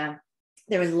every year.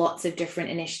 There is lots of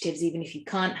different initiatives, even if you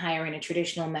can't hire in a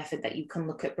traditional method, that you can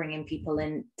look at bringing people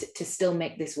in to still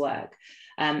make this work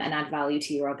and add value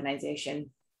to your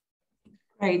organization.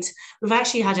 Great. We've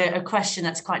actually had a question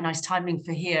that's quite nice timing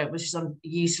for here, which is on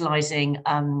utilising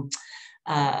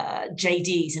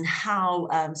JDs and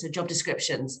how, so job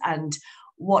descriptions, and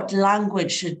what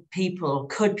language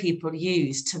could people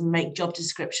use to make job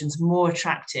descriptions more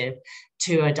attractive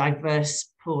to a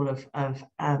diverse pool of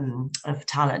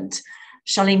talent?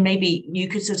 Charlene, maybe you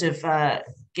could sort of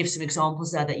give some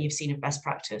examples there that you've seen of best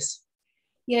practice.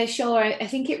 Yeah, sure. I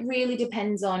think it really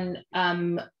depends on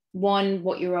one,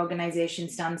 what your organization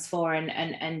stands for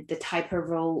and the type of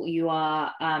role you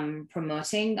are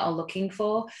promoting or looking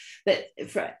for. But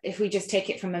if we just take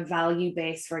it from a value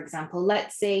base, for example,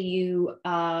 let's say you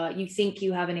think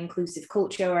you have an inclusive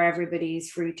culture where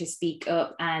everybody's free to speak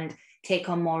up and take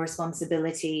on more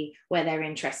responsibility where their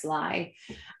interests lie,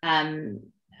 and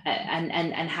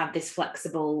have this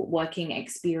flexible working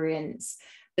experience.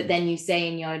 But then you say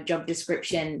in your job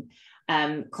description,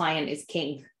 client is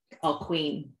king or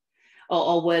queen,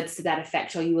 or words to that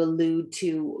effect, or you allude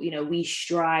to, we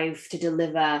strive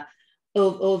to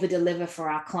over deliver for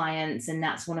our clients, and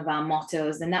that's one of our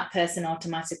mottos. Then that person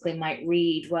automatically might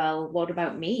read, well, what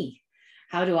about me?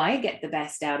 How do I get the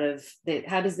best out of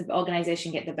how does the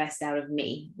organization get the best out of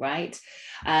me, right?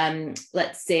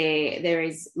 Let's say there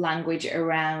is language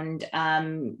around,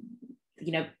 our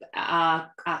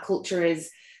culture is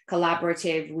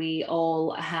collaborative. We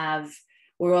all huddle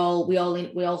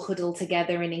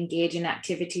together and engage in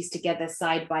activities together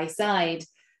side by side.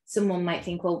 Someone might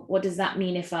think, well, what does that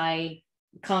mean if I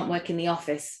can't work in the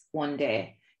office one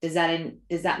day? Does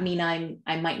that mean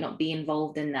I might not be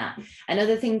involved in that? And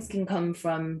other things can come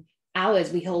from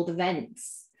hours. We hold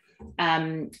events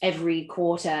every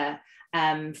quarter,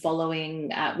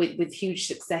 following with huge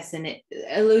success, and it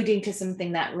alluding to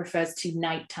something that refers to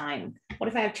nighttime. What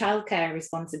if I have childcare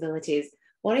responsibilities?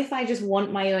 What if I just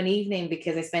want my own evening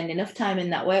because I spend enough time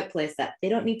in that workplace that they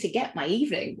don't need to get my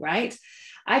evening, right?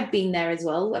 I've been there as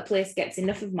well. A place gets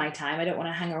enough of my time. I don't want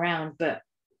to hang around, but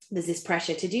there's this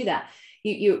pressure to do that.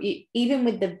 You even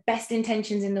with the best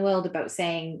intentions in the world about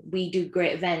saying we do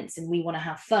great events and we want to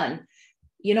have fun,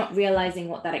 you're not realizing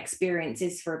what that experience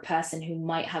is for a person who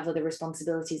might have other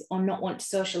responsibilities or not want to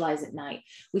socialize at night.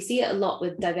 We see it a lot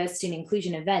with diversity and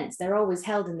inclusion events. They're always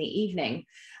held in the evening.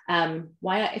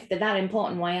 If they're that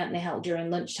important, why aren't they held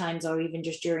during lunchtimes or even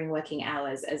just during working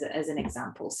hours, as an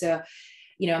example? So,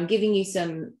 I'm giving you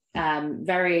some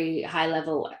very high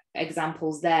level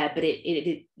examples there, but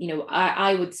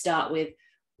I would start with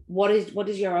what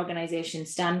does your organization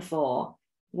stand for?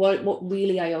 What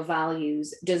really are your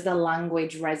values? Does the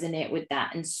language resonate with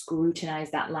that? And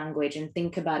scrutinize that language and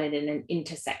think about it in an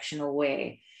intersectional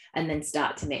way, and then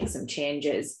start to make some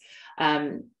changes.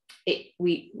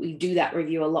 We do that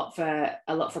review a lot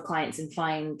for clients, and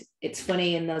find it's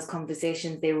funny in those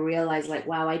conversations they realize, like,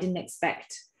 wow, I didn't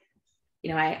expect,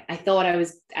 I thought I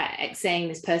was saying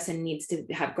this person needs to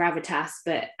have gravitas,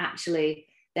 but actually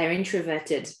they're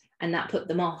introverted, and that put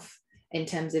them off in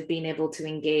terms of being able to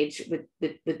engage with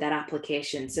that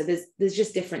application. So there's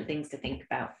just different things to think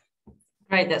about.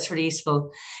 Great, that's really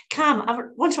useful. Cam, I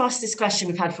want to ask this question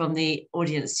we've had from the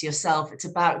audience to yourself. It's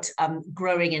about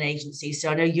growing an agency.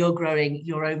 So I know you're growing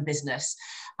your own business.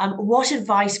 What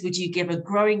advice would you give a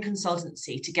growing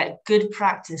consultancy to get good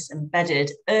practice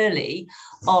embedded early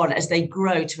on as they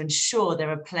grow, to ensure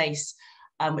they're a place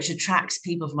which attracts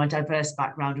people from a diverse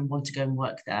background and want to go and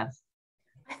work there?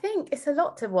 I think it's a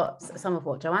lot to some of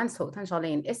what Joanne's talked, and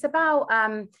Charlene. It's about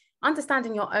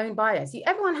understanding your own bias.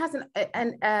 Everyone has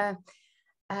an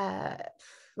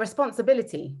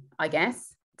responsibility, I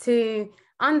guess, to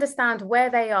understand where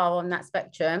they are on that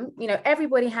spectrum.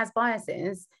 Everybody has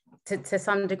biases to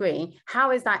some degree.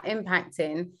 How is that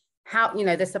impacting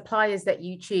the suppliers that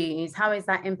you choose? How is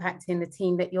that impacting the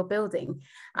team that you're building?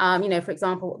 For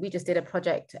example, we just did a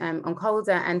project on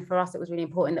Calder, and for us it was really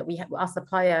important that our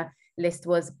supplier list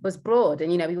was broad,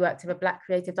 and we worked with a Black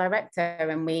creative director,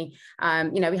 and we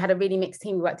had a really mixed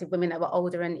team. We worked with women that were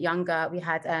older and younger. We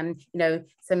had some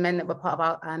men that were part of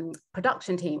our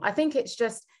production team. I think it's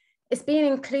being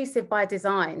inclusive by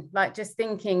design, like just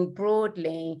thinking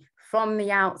broadly from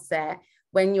the outset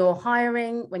when you're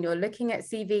hiring, when you're looking at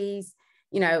CVs,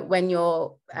 when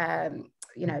you're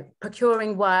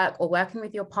procuring work or working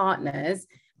with your partners.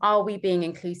 Are we being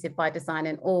inclusive by design,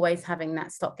 and always having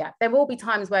that stopgap? There will be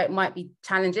times where it might be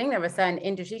challenging. There are certain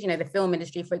industries, the film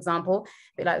industry, for example, a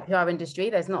bit like the PR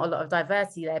industry, there's not a lot of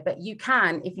diversity there, but you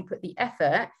can, if you put the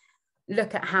effort,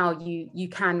 look at how you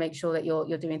can make sure that you're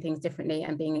doing things differently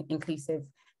and being inclusive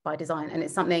by design. And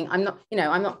it's something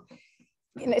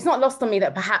it's not lost on me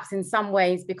that perhaps in some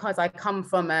ways, because I come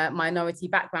from a minority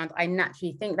background, I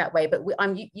naturally think that way. But we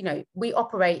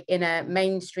operate in a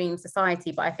mainstream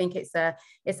society, but I think it's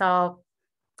our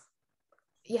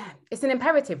yeah, it's an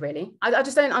imperative, really. I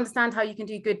just don't understand how you can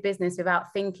do good business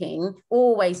without thinking,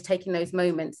 always taking those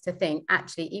moments to think,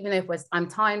 actually, even if I'm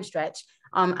time stretched,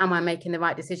 am I making the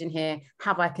right decision here?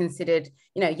 Have I considered,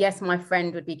 yes, my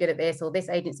friend would be good at this, or this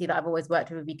agency that I've always worked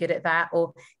with would be good at that,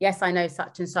 or yes, I know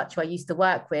such and such who I used to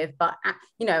work with, but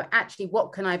actually,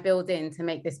 what can I build in to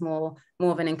make this more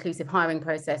of an inclusive hiring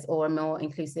process or a more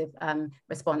inclusive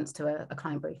response to a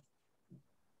client brief?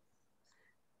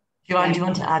 Joanne, do you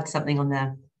want to add something on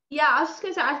there? Yeah, I was just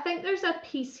going to say, I think there's a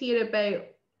piece here about,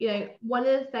 one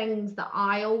of the things that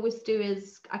I always do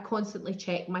is I constantly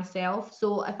check myself.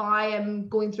 So if I am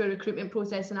going through a recruitment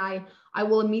process, and I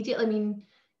will immediately,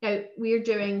 we're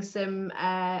doing some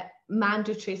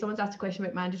mandatory, someone's asked a question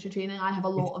about mandatory training. I have a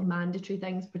lot of mandatory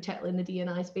things, particularly in the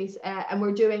D&I space. And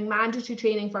we're doing mandatory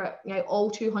training for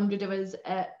all 200 of us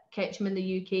at Ketchum in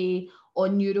the UK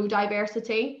on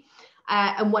neurodiversity.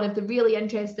 And one of the really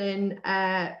interesting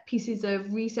pieces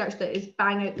of research that is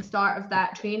bang out the start of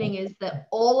that training is that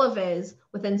all of us,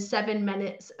 within 7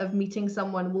 minutes of meeting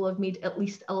someone, will have made at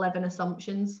least 11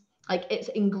 assumptions. Like, it's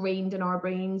ingrained in our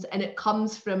brains, and it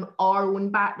comes from our own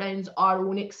backgrounds, our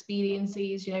own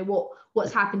experiences,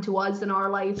 what's happened to us in our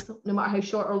lives, no matter how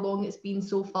short or long it's been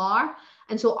so far.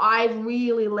 And so I've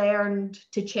really learned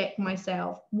to check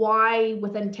myself. Why,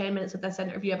 within 10 minutes of this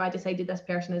interview, have I decided this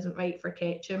person isn't right for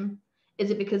Ketchum? Is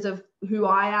it because of who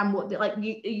I am?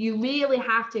 You really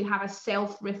have to have a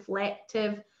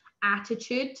self-reflective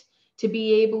attitude to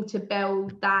be able to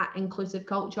build that inclusive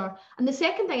culture. And the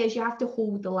second thing is you have to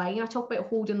hold the line. I talk about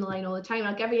holding the line all the time.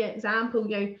 I'll give you an example.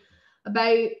 It's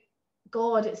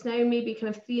now maybe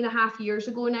kind of 3.5 years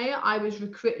ago now, I was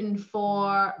recruiting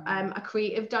for a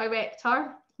creative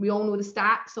director. We all know the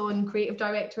stats on creative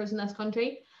directors in this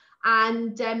country.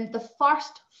 And the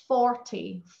first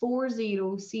 40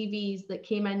 CVs that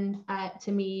came in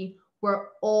to me were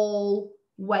all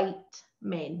white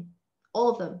men,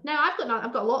 all of them. Now I've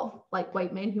got a lot of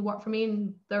white men who work for me,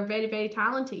 and they're very, very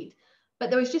talented. But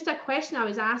there was just a question I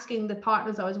was asking the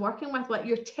partners I was working with,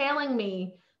 you're telling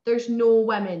me there's no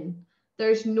women,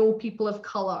 there's no people of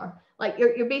color.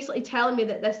 You're basically telling me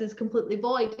that this is completely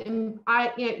void. And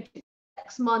it took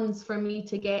 6 months for me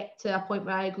to get to a point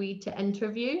where I agreed to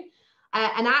interview.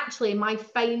 And actually, my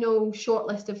final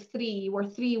shortlist of 3 were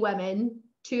 3 women,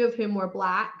 2 of whom were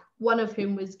Black, 1 of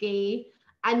whom was gay.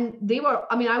 And they were,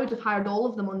 I would have hired all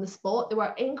of them on the spot. They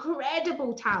were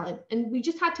incredible talent. And we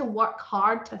just had to work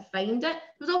hard to find it. There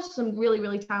was also some really,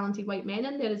 really talented white men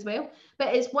in there as well.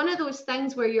 But it's one of those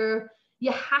things where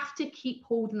you have to keep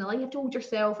holding the line. You have to hold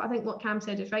yourself. I think what Cam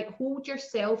said is right. Hold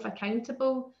yourself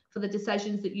accountable for the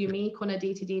decisions that you make on a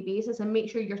day-to-day basis, and make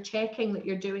sure you're checking that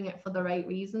you're doing it for the right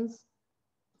reasons.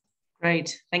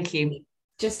 Great, thank you.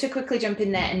 Just to quickly jump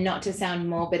in there, and not to sound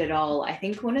morbid at all, I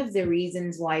think one of the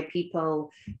reasons why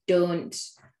people don't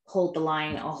hold the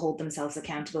line or hold themselves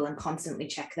accountable and constantly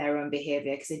check their own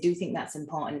behavior, because I do think that's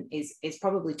important, is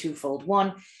probably twofold.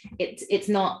 One, it's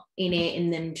not innate in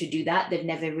them to do that. They've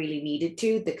never really needed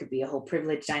to. There could be a whole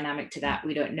privilege dynamic to that.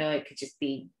 We don't know. It could just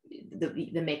be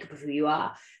the makeup of who you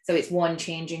are. So it's one,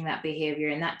 changing that behavior,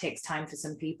 and that takes time for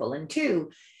some people. And 2,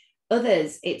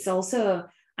 others, it's also,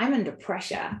 I'm under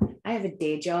pressure. I have a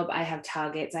day job. I have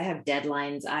targets. I have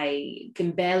deadlines. I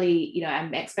can barely,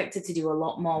 I'm expected to do a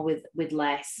lot more with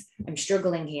less. I'm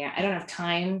struggling here. I don't have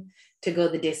time to go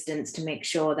the distance to make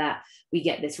sure that we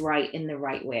get this right in the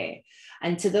right way.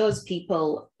 And to those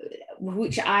people,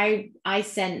 which I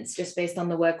sense just based on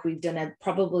the work we've done, are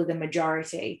probably the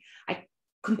majority, I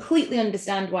completely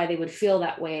understand why they would feel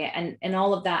that way. And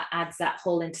all of that adds that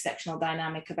whole intersectional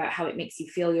dynamic about how it makes you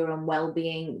feel your own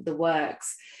well-being, the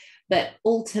works. But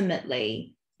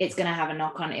ultimately, it's going to have a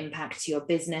knock-on impact to your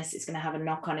business. It's going to have a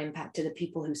knock-on impact to the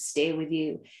people who stay with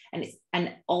you.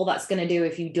 And all that's going to do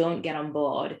if you don't get on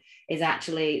board is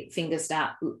actually fingers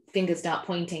start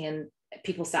pointing, and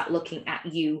people start looking at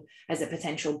you as a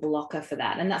potential blocker for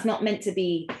that. And that's not meant to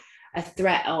be a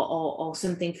threat or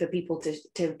something for people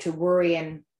to worry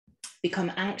and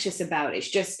become anxious about. It's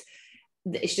just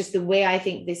the way I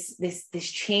think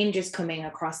this change is coming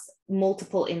across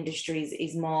multiple industries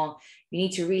is more, you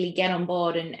need to really get on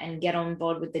board and get on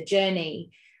board with the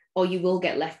journey, or you will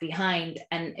get left behind.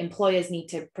 And employers need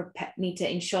to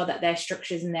ensure that their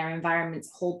structures and their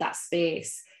environments hold that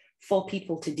space for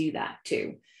people to do that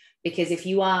too. Because if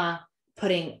you are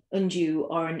putting undue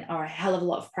or a hell of a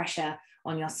lot of pressure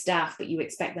on your staff, but you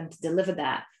expect them to deliver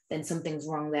that, then something's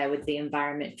wrong there with the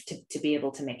environment to be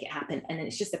able to make it happen. And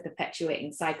it's just a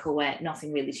perpetuating cycle where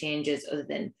nothing really changes other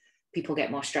than people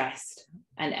get more stressed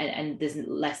and there's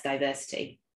less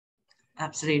diversity.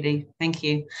 Absolutely, thank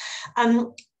you.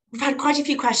 we've had quite a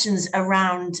few questions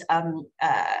around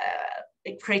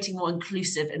creating more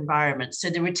inclusive environments. So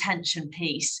the retention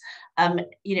piece,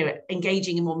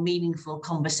 engaging in more meaningful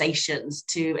conversations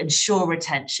to ensure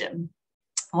retention.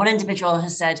 One individual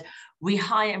has said, we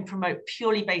hire and promote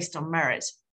purely based on merit.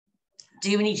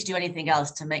 Do we need to do anything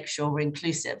else to make sure we're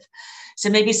inclusive? So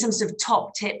maybe some sort of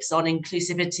top tips on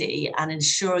inclusivity and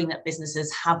ensuring that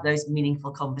businesses have those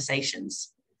meaningful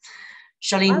conversations.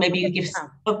 Charlene, maybe you give...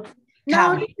 No,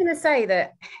 I was going to say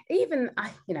that even,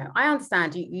 I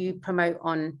understand you promote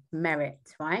on merit,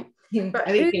 right? But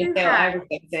who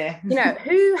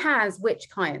has which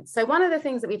clients? So one of the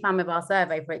things that we found with our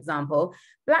survey, for example,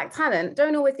 Black talent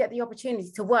don't always get the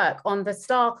opportunity to work on the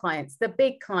star clients, the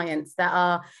big clients that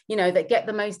are, that get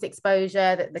the most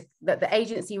exposure, that the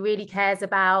agency really cares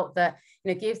about, that,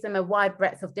 gives them a wide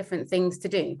breadth of different things to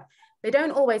do. They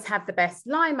don't always have the best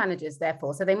line managers,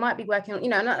 therefore. So they might be working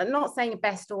on, I'm not saying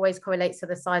best always correlates to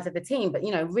the size of the team, but,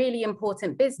 really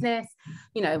important business.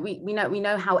 We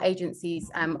know how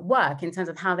agencies work in terms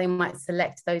of how they might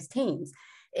select those teams.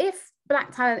 If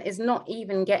Black talent is not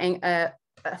even getting a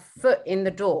foot in the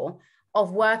door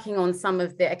of working on some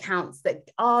of the accounts that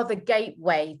are the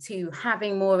gateway to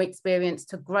having more experience,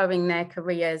 to growing their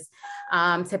careers,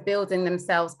 to building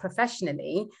themselves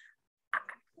professionally,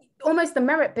 almost the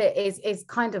merit bit is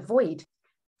kind of void,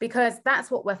 because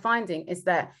that's what we're finding is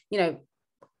that,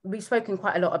 we've spoken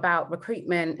quite a lot about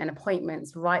recruitment and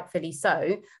appointments, rightfully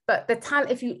so, but the talent,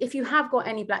 if you have got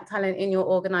any Black talent in your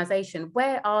organization,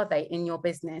 where are they in your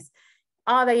business?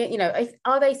 Are they,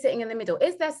 are they sitting in the middle?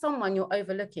 Is there someone you're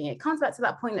overlooking? It comes back to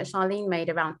that point that Charlene made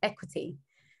around equity.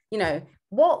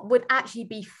 What would actually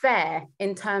be fair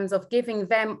in terms of giving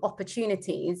them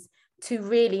opportunities to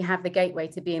really have the gateway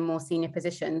to be in more senior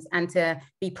positions and to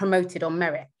be promoted on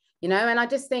merit, and I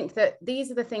just think that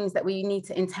these are the things that we need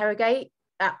to interrogate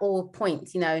at all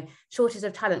points. Shortage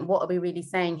of talent, what are we really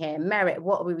saying here? Merit,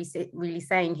 what are we really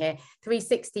saying here?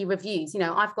 360 reviews,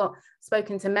 I've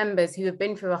spoken to members who have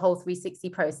been through a whole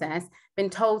 360 process, been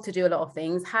told to do a lot of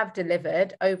things, have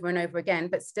delivered over and over again,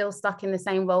 but still stuck in the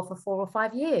same role for 4 or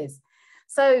 5 years.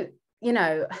 So,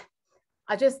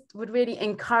 I just would really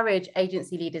encourage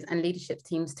agency leaders and leadership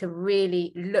teams to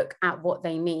really look at what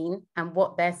they mean and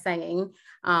what they're saying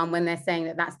when they're saying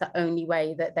that that's the only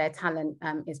way that their talent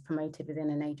is promoted within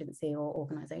an agency or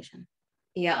organization.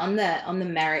 Yeah, on the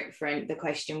merit front, the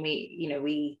question we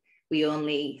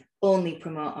only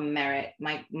promote on merit.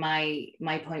 My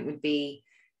point would be,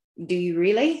 do you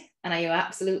really? And are you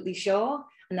absolutely sure?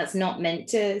 And that's not meant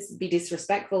to be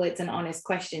disrespectful. It's an honest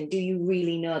question. Do you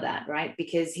really know that, right?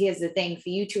 Because here's the thing, for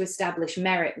you to establish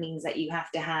merit means that you have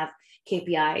to have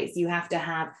KPIs. You have to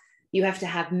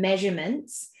have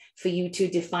measurements for you to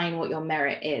define what your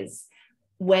merit is.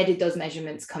 Where did those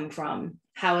measurements come from?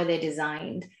 How are they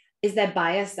designed? Is there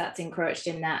bias that's encroached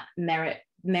in that merit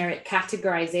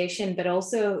categorization, but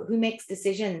also who makes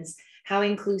decisions? How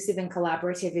inclusive and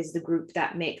collaborative is the group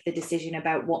that make the decision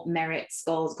about what merit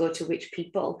scores go to which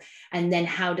people? And then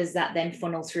how does that then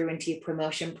funnel through into your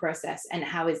promotion process? And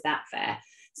how is that fair?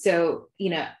 So,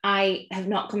 I have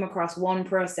not come across one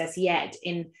process yet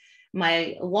in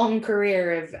my long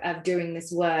career of doing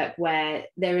this work where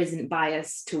there isn't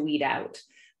bias to weed out,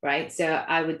 right? So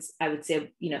I would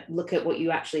say, look at what you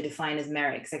actually define as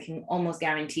merit, because I can almost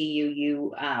guarantee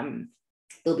you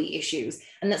there'll be issues.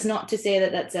 And that's not to say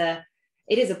that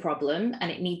it is a problem and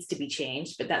it needs to be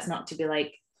changed, but that's not to be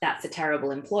like, that's a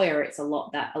terrible employer. It's a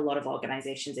lot that a lot of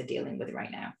organizations are dealing with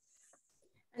right now.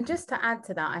 And just to add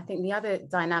to that, I think the other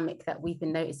dynamic that we've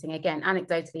been noticing, again,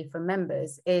 anecdotally from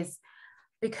members, is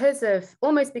because of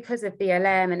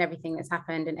BLM and everything that's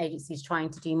happened and agencies trying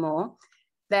to do more,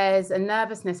 there's a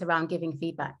nervousness around giving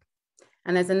feedback.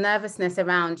 And there's a nervousness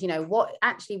around,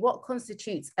 what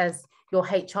constitutes as your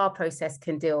HR process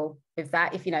can deal with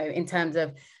that, if, in terms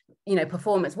of,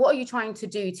 performance. What are you trying to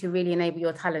do to really enable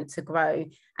your talent to grow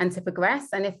and to progress?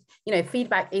 And if,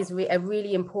 feedback is a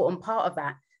really important part of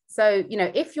that. So,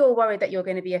 if you're worried that you're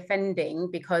going to be offending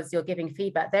because you're giving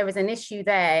feedback, there is an issue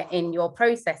there in your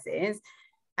processes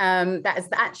that is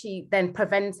actually then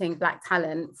preventing Black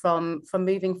talent from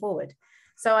moving forward.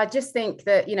 So I just think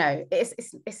that,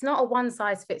 it's not a one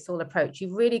size fits all approach.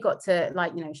 You've really got to,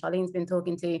 like, Charlene's been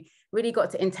talking to, really got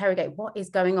to interrogate what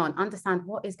is going on, understand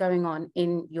what is going on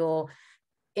in your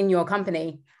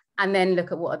company, and then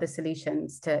look at what are the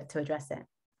solutions to address it.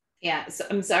 Yeah, so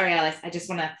I'm sorry, Alice, I just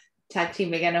want to tag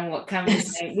team again on what Cam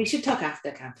was saying. We should talk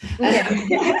after, Cam. To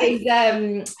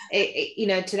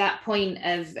that point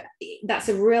of, that's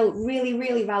a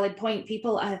really valid point.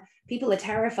 People people are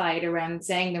terrified around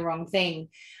saying the wrong thing,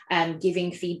 giving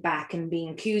feedback and being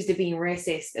accused of being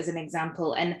racist, as an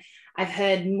example. And I've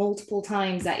heard multiple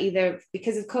times that either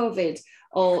because of COVID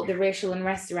or the racial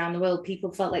unrest around the world,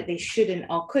 people felt like they shouldn't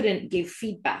or couldn't give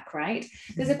feedback, right?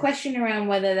 There's a question around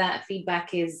whether that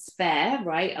feedback is fair,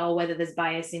 right? Or whether there's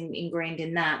bias ingrained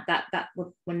in that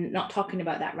we're not talking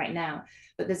about that right now,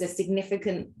 but there's a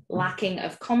significant lacking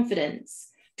of confidence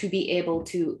to be able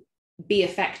to be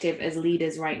effective as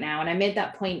leaders right now. And I made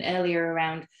that point earlier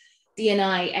around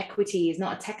D&I equity is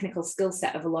not a technical skill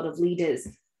set of a lot of leaders.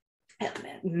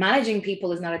 Managing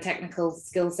people is not a technical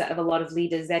skill set of a lot of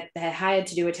leaders. They're hired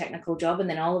to do a technical job, and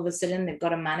then all of a sudden they've got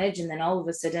to manage, and then all of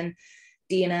a sudden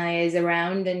D&I is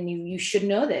around, and you should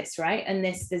know this, right? And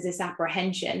there's this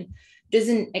apprehension.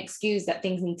 Doesn't excuse that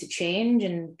things need to change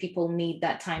and people need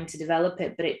that time to develop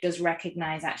it, but it does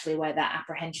recognize actually where that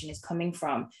apprehension is coming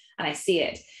from. And I see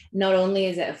it. Not only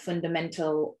is it a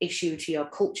fundamental issue to your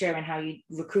culture and how you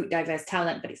recruit diverse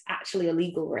talent, but it's actually a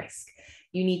legal risk.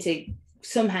 You need to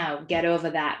somehow get over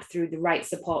that through the right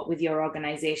support with your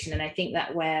organization. And I think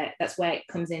that's where it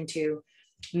comes into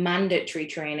mandatory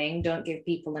training. Don't give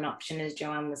people an option, as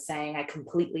Joanne was saying. I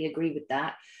completely agree with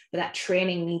that. But that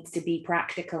training needs to be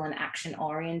practical and action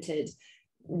oriented.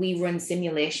 We run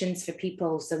simulations for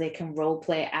people so they can role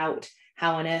play out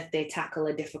how on earth they tackle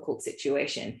a difficult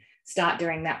situation. Start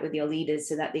doing that with your leaders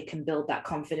so that they can build that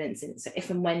confidence. And so if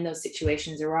and when those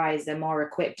situations arise, they're more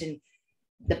equipped and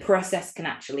the process can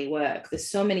actually work. There's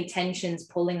so many tensions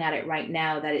pulling at it right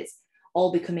now that it's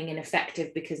all becoming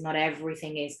ineffective because not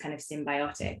everything is kind of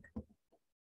symbiotic.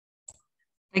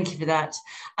 Thank you for that.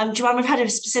 Joanne, we've had a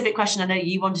specific question I know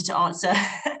you wanted to answer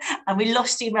and we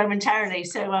lost you momentarily,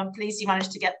 so I'm pleased you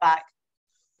managed to get back.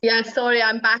 Yeah, sorry,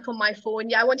 I'm back on my phone.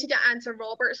 Yeah, I wanted to answer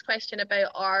Robert's question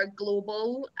about our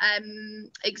global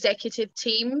executive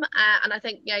team. And I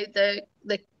think, you know,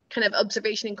 the kind of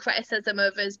observation and criticism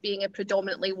of us being a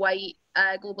predominantly white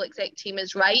global exec team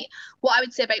is right. What I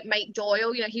would say about Mike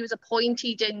Doyle, you know, he was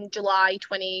appointed in July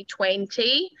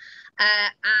 2020.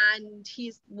 And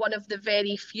he's one of the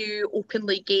very few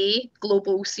openly gay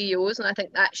global CEOs, and I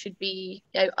think that should be,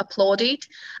 you know, applauded.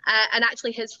 And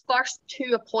actually his first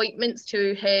two appointments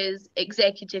to his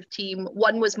executive team,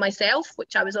 one was myself,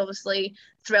 which I was obviously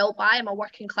thrilled by. I'm a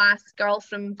working class girl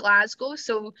from Glasgow,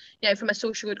 so, you know, from a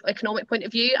socio-economic point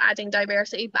of view, adding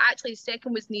diversity. But actually his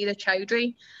second was Neera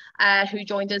Chowdhury, who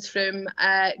joined us from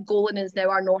Golan, is now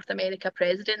our North America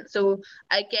president. So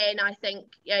again, I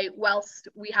think, you know, whilst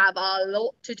we have a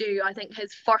lot to do, I think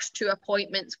his first two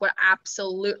appointments were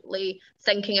absolutely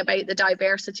thinking about the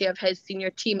diversity of his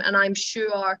senior team. And I'm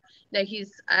sure, now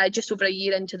he's just over a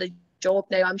year into the job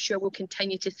now, I'm sure we'll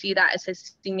continue to see that as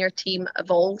his senior team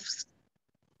evolves.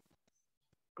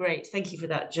 Great, thank you for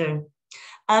that, Jo.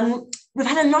 We've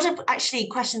had a lot of actually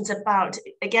questions about,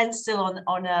 again, still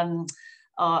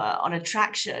on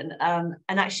attraction and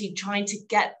actually trying to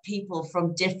get people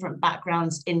from different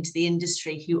backgrounds into the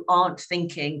industry who aren't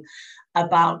thinking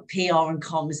about PR and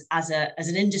comms as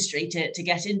an industry to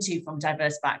get into from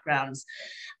diverse backgrounds.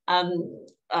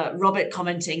 Robert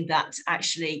commenting that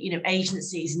actually, you know,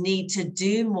 agencies need to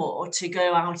do more to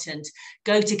go out and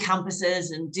go to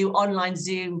campuses and do online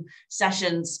Zoom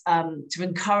sessions to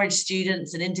encourage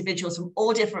students and individuals from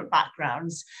all different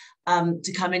backgrounds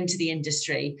to come into the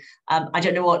industry. I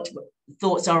don't know what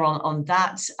thoughts are on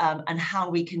that and how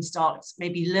we can start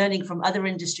maybe learning from other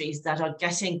industries that are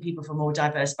getting people from more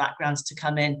diverse backgrounds to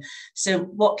come in. So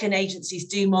what can agencies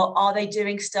do more? Are they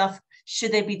doing stuff?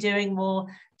 Should they be doing more?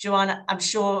 Joanne, I'm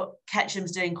sure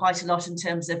Ketchum's doing quite a lot in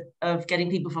terms of getting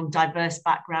people from diverse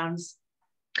backgrounds.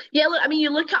 Yeah, look, I mean,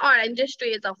 you look at our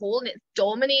industry as a whole and it's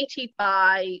dominated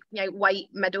by, you know, white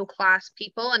middle class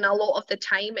people, and a lot of the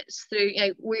time it's through, you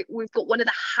know, we've got one of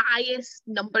the highest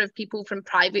number of people from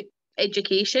private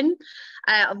education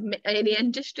of any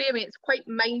industry. I mean, it's quite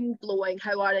mind-blowing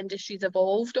how our industry's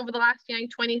evolved over the last, you know,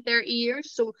 20, 30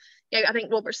 years. So, yeah, I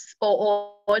think Robert's spot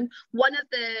on.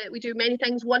 We do many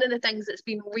things. One of the things that's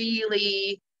been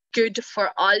really good for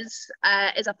us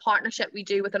is a partnership we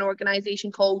do with an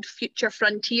organisation called Future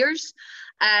Frontiers.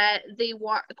 They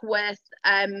work with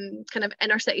kind of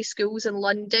inner city schools in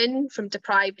London from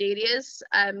deprived areas.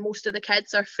 Most of the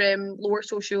kids are from lower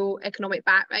socio-economic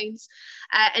backgrounds.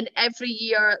 And every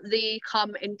year they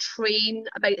come and train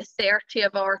about 30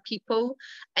 of our people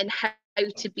in how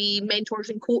to be mentors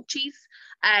and coaches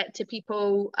to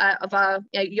people of a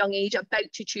young age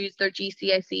about to choose their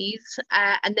GCSEs.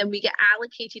 And then we get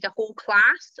allocated a whole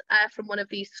class from one of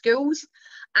these schools,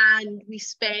 and we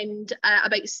spend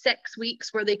about 6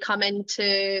 weeks where they come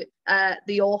into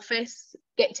the office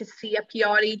get to see a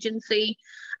PR agency.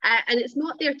 And it's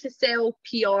not there to sell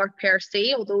PR per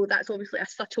se, although that's obviously a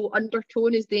subtle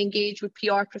undertone as they engage with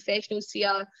PR professionals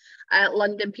via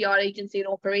London PR agency in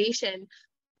operation.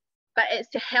 But it's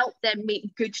to help them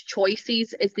make good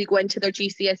choices as they go into their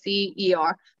GCSE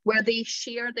year, where they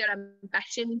share their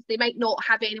ambitions. They might not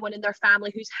have anyone in their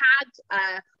family who's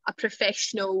had a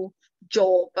professional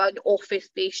job, an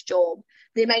office-based job.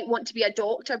 They might want to be a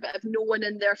doctor, but have no one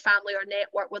in their family or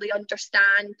network where they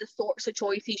understand the sorts of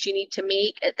choices you need to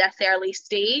make at this early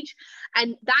stage.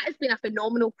 And that has been a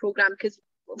phenomenal programme, because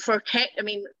for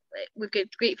we've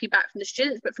got great feedback from the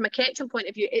students, but from a Ketchum point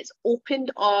of view, it's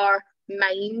opened our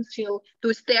minds. You know,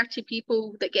 those 30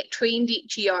 people that get trained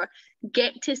each year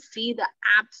get to see the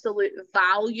absolute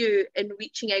value in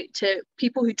reaching out to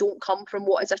people who don't come from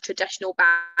what is a traditional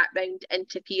background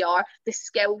into PR, the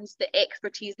skills, the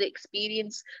expertise, the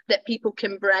experience that people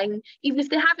can bring, even if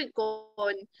they haven't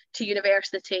gone to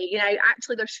university. You know,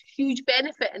 actually there's huge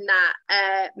benefit in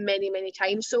that many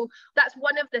times. So that's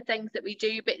one of the things that we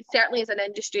do, but certainly as an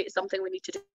industry it's something we need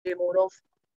to do more of.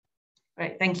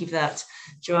 Great, thank you for that,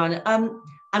 Joanne.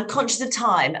 I'm conscious of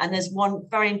time, and there's one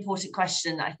very important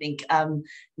question I think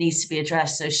needs to be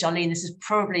addressed. So Charlene, this is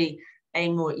probably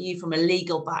aimed more at you from a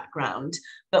legal background,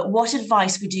 but what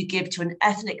advice would you give to an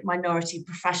ethnic minority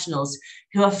professionals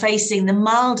who are facing the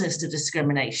mildest of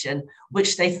discrimination,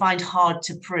 which they find hard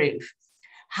to prove?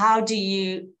 How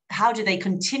do they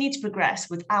continue to progress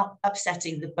without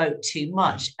upsetting the boat too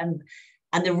much and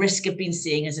the risk of being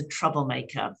seen as a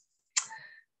troublemaker?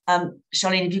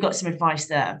 Charlene, have you got some advice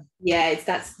there? Yeah,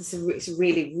 it's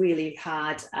really, really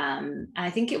hard. And I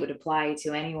think it would apply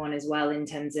to anyone as well in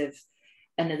terms of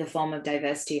another form of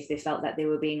diversity if they felt that they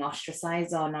were being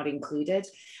ostracized or not included.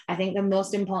 I think the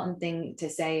most important thing to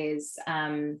say is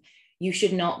you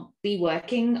should not be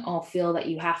working or feel that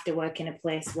you have to work in a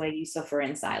place where you suffer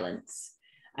in silence.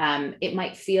 It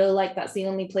might feel like that's the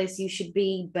only place you should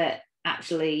be, but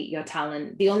actually your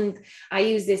talent, I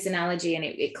use this analogy and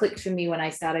it clicked for me when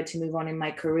I started to move on in my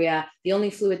career. The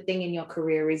only fluid thing in your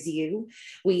career is you.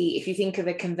 If you think of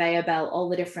a conveyor belt, all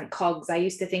the different cogs, I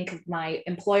used to think of my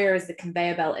employer as the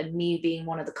conveyor belt and me being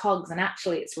one of the cogs, and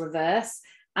actually it's reverse.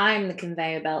 I'm the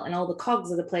conveyor belt and all the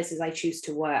cogs are the places I choose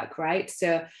to work, right?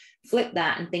 So flip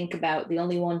that and think about the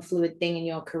only one fluid thing in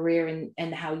your career,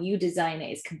 and how you design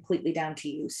it is completely down to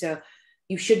you. So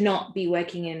you should not be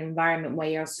working in an environment where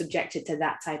you're subjected to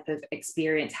that type of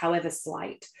experience, however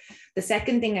slight. The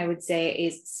second thing I would say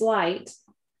is slight,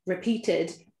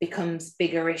 repeated, becomes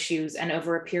bigger issues, and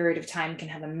over a period of time can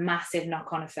have a massive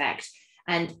knock-on effect.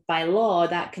 And by law,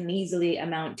 that can easily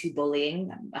amount to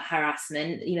bullying,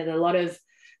 harassment. You know,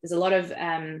 there's a lot of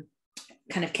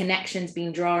kind of connections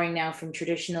being drawing now from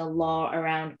traditional law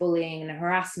around bullying and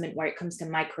harassment where it comes to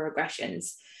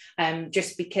microaggressions.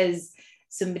 Just because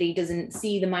somebody doesn't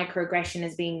see the microaggression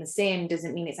as being the same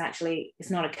doesn't mean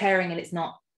it's not occurring and it's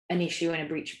not an issue and a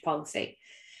breach of policy.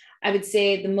 I would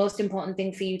say the most important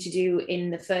thing for you to do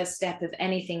in the first step of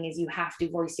anything is you have to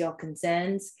voice your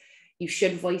concerns. You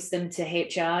should voice them to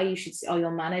HR, or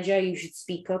your manager. You should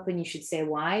speak up and you should say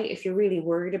why. If you're really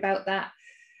worried about that,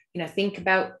 you know, think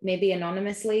about maybe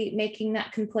anonymously making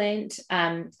that complaint.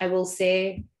 I will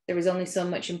say there is only so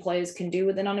much employers can do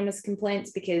with anonymous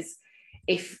complaints, because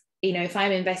if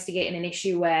I'm investigating an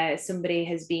issue where somebody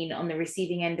has been on the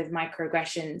receiving end of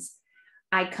microaggressions,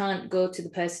 I can't go to the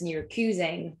person you're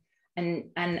accusing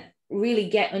and really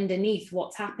get underneath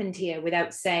what's happened here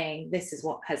without saying this is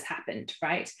what has happened,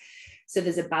 right? So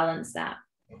there's a balance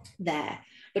there.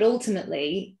 But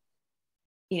ultimately,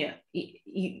 you know,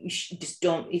 you just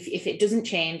don't, if it doesn't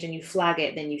change and you flag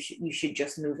it, then you should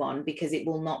just move on, because it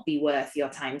will not be worth your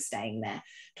time staying there.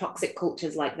 Toxic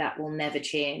cultures like that will never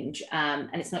change, and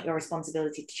it's not your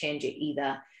responsibility to change it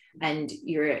either. And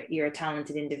you're a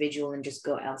talented individual, and just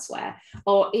go elsewhere.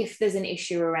 Or if there's an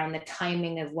issue around the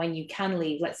timing of when you can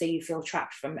leave, let's say you feel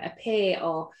trapped from a pay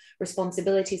or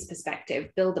responsibilities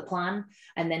perspective, build a plan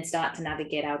and then start to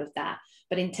navigate out of that.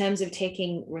 But in terms of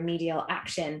taking remedial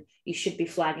action, you should be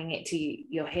flagging it to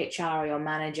your HR or your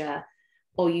manager,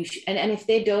 or and if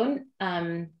they don't,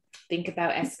 think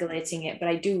about escalating it. But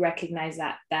I do recognize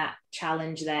that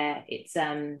challenge there. It's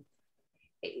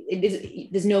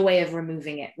there's no way of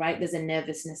removing it, right? There's a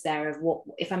nervousness there of what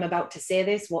if I'm about to say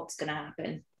this, what's going to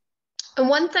happen. And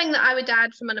one thing that I would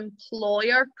add from an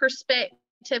employer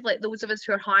perspective, like those of us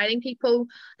who are hiring people,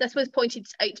 this was pointed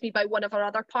out to me by one of our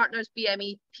other partners,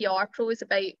 BAME PR Pros,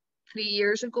 about 3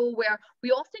 years ago, where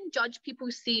we often judge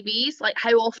people's CVs, like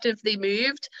how often have they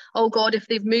moved? Oh God, if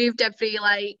they've moved every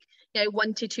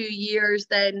 1 to 2 years,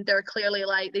 then they're clearly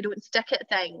like, they don't stick at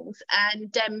things.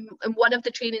 And in one of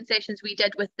the training sessions we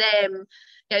did with them,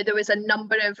 there was a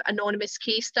number of anonymous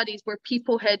case studies where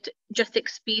people had just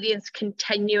experienced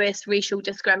continuous racial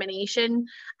discrimination,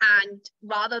 and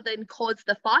rather than cause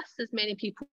the fuss, as many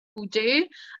people do,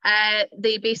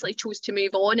 they basically chose to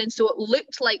move on. And so it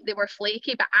looked like they were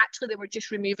flaky, but actually they were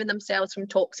just removing themselves from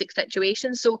toxic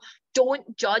situations. So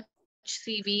don't judge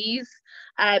CVs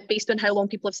based on how long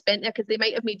people have spent there, because they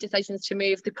might have made decisions to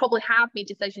move. They probably have made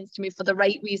decisions to move for the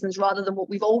right reasons, rather than what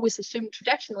we've always assumed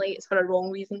traditionally it's for a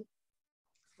wrong reason.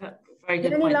 Very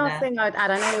good. The only point last there. thing I'd add,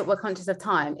 I know we're conscious of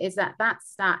time, is that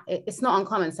stat, it's not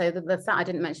uncommon. So the stat I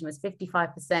didn't mention was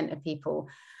 55% of people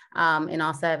in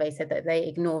our survey said that they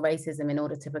ignore racism in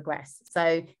order to progress.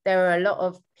 So there are a lot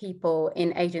of people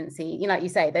in agency, like you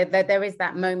say, there is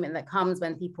that moment that comes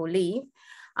when people leave,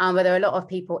 where there are a lot of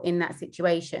people in that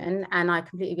situation. And I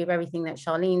completely agree with everything that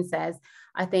Charlene says.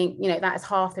 I think, that's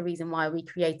half the reason why we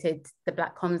created the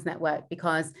Black Comms Network,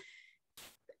 because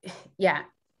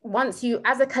once you,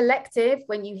 as a collective,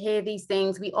 when you hear these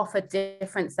things, we offer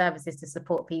different services to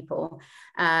support people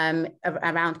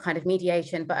around kind of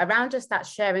mediation, but around just that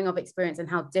sharing of experience and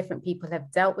how different people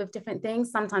have dealt with different things.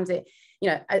 Sometimes it,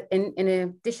 in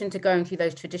addition to going through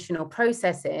those traditional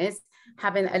processes,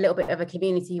 having a little bit of a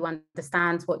community who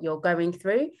understands what you're going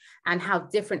through and how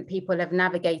different people have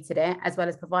navigated it, as well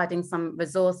as providing some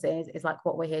resources, is like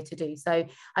what we're here to do. So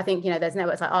I think, there's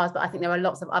networks like ours, but I think there are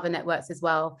lots of other networks as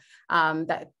well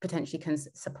that potentially can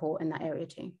support in that area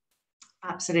too.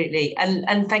 Absolutely.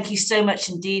 And thank you so much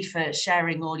indeed for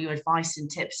sharing all your advice and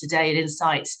tips today and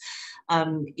insights.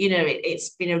 It's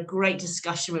been a great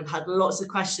discussion. We've had lots of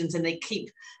questions and they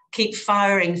keep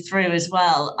firing through as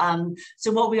well.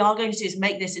 So what we are going to do is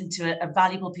make this into a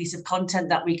valuable piece of content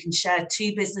that we can share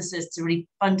to businesses to really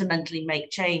fundamentally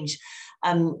make change.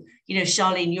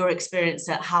 Charlene, your experience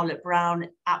at Howlett Brown,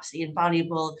 absolutely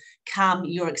invaluable. Cam,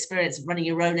 your experience of running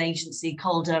your own agency,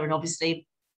 Calder, and obviously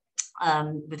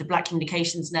with the Black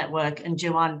Communications Network, and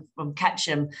Joanne from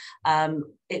Ketchum.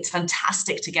 It's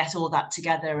fantastic to get all that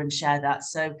together and share that.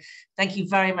 So thank you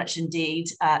very much indeed.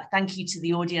 Thank you to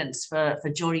the audience for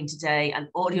joining today, and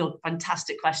all your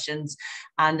fantastic questions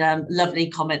and lovely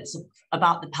comments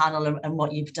about the panel and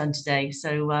what you've done today.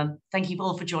 So thank you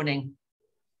all for joining.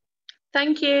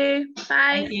 Thank you. Bye.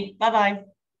 Thank you. Bye-bye.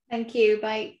 Thank you.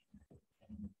 Bye.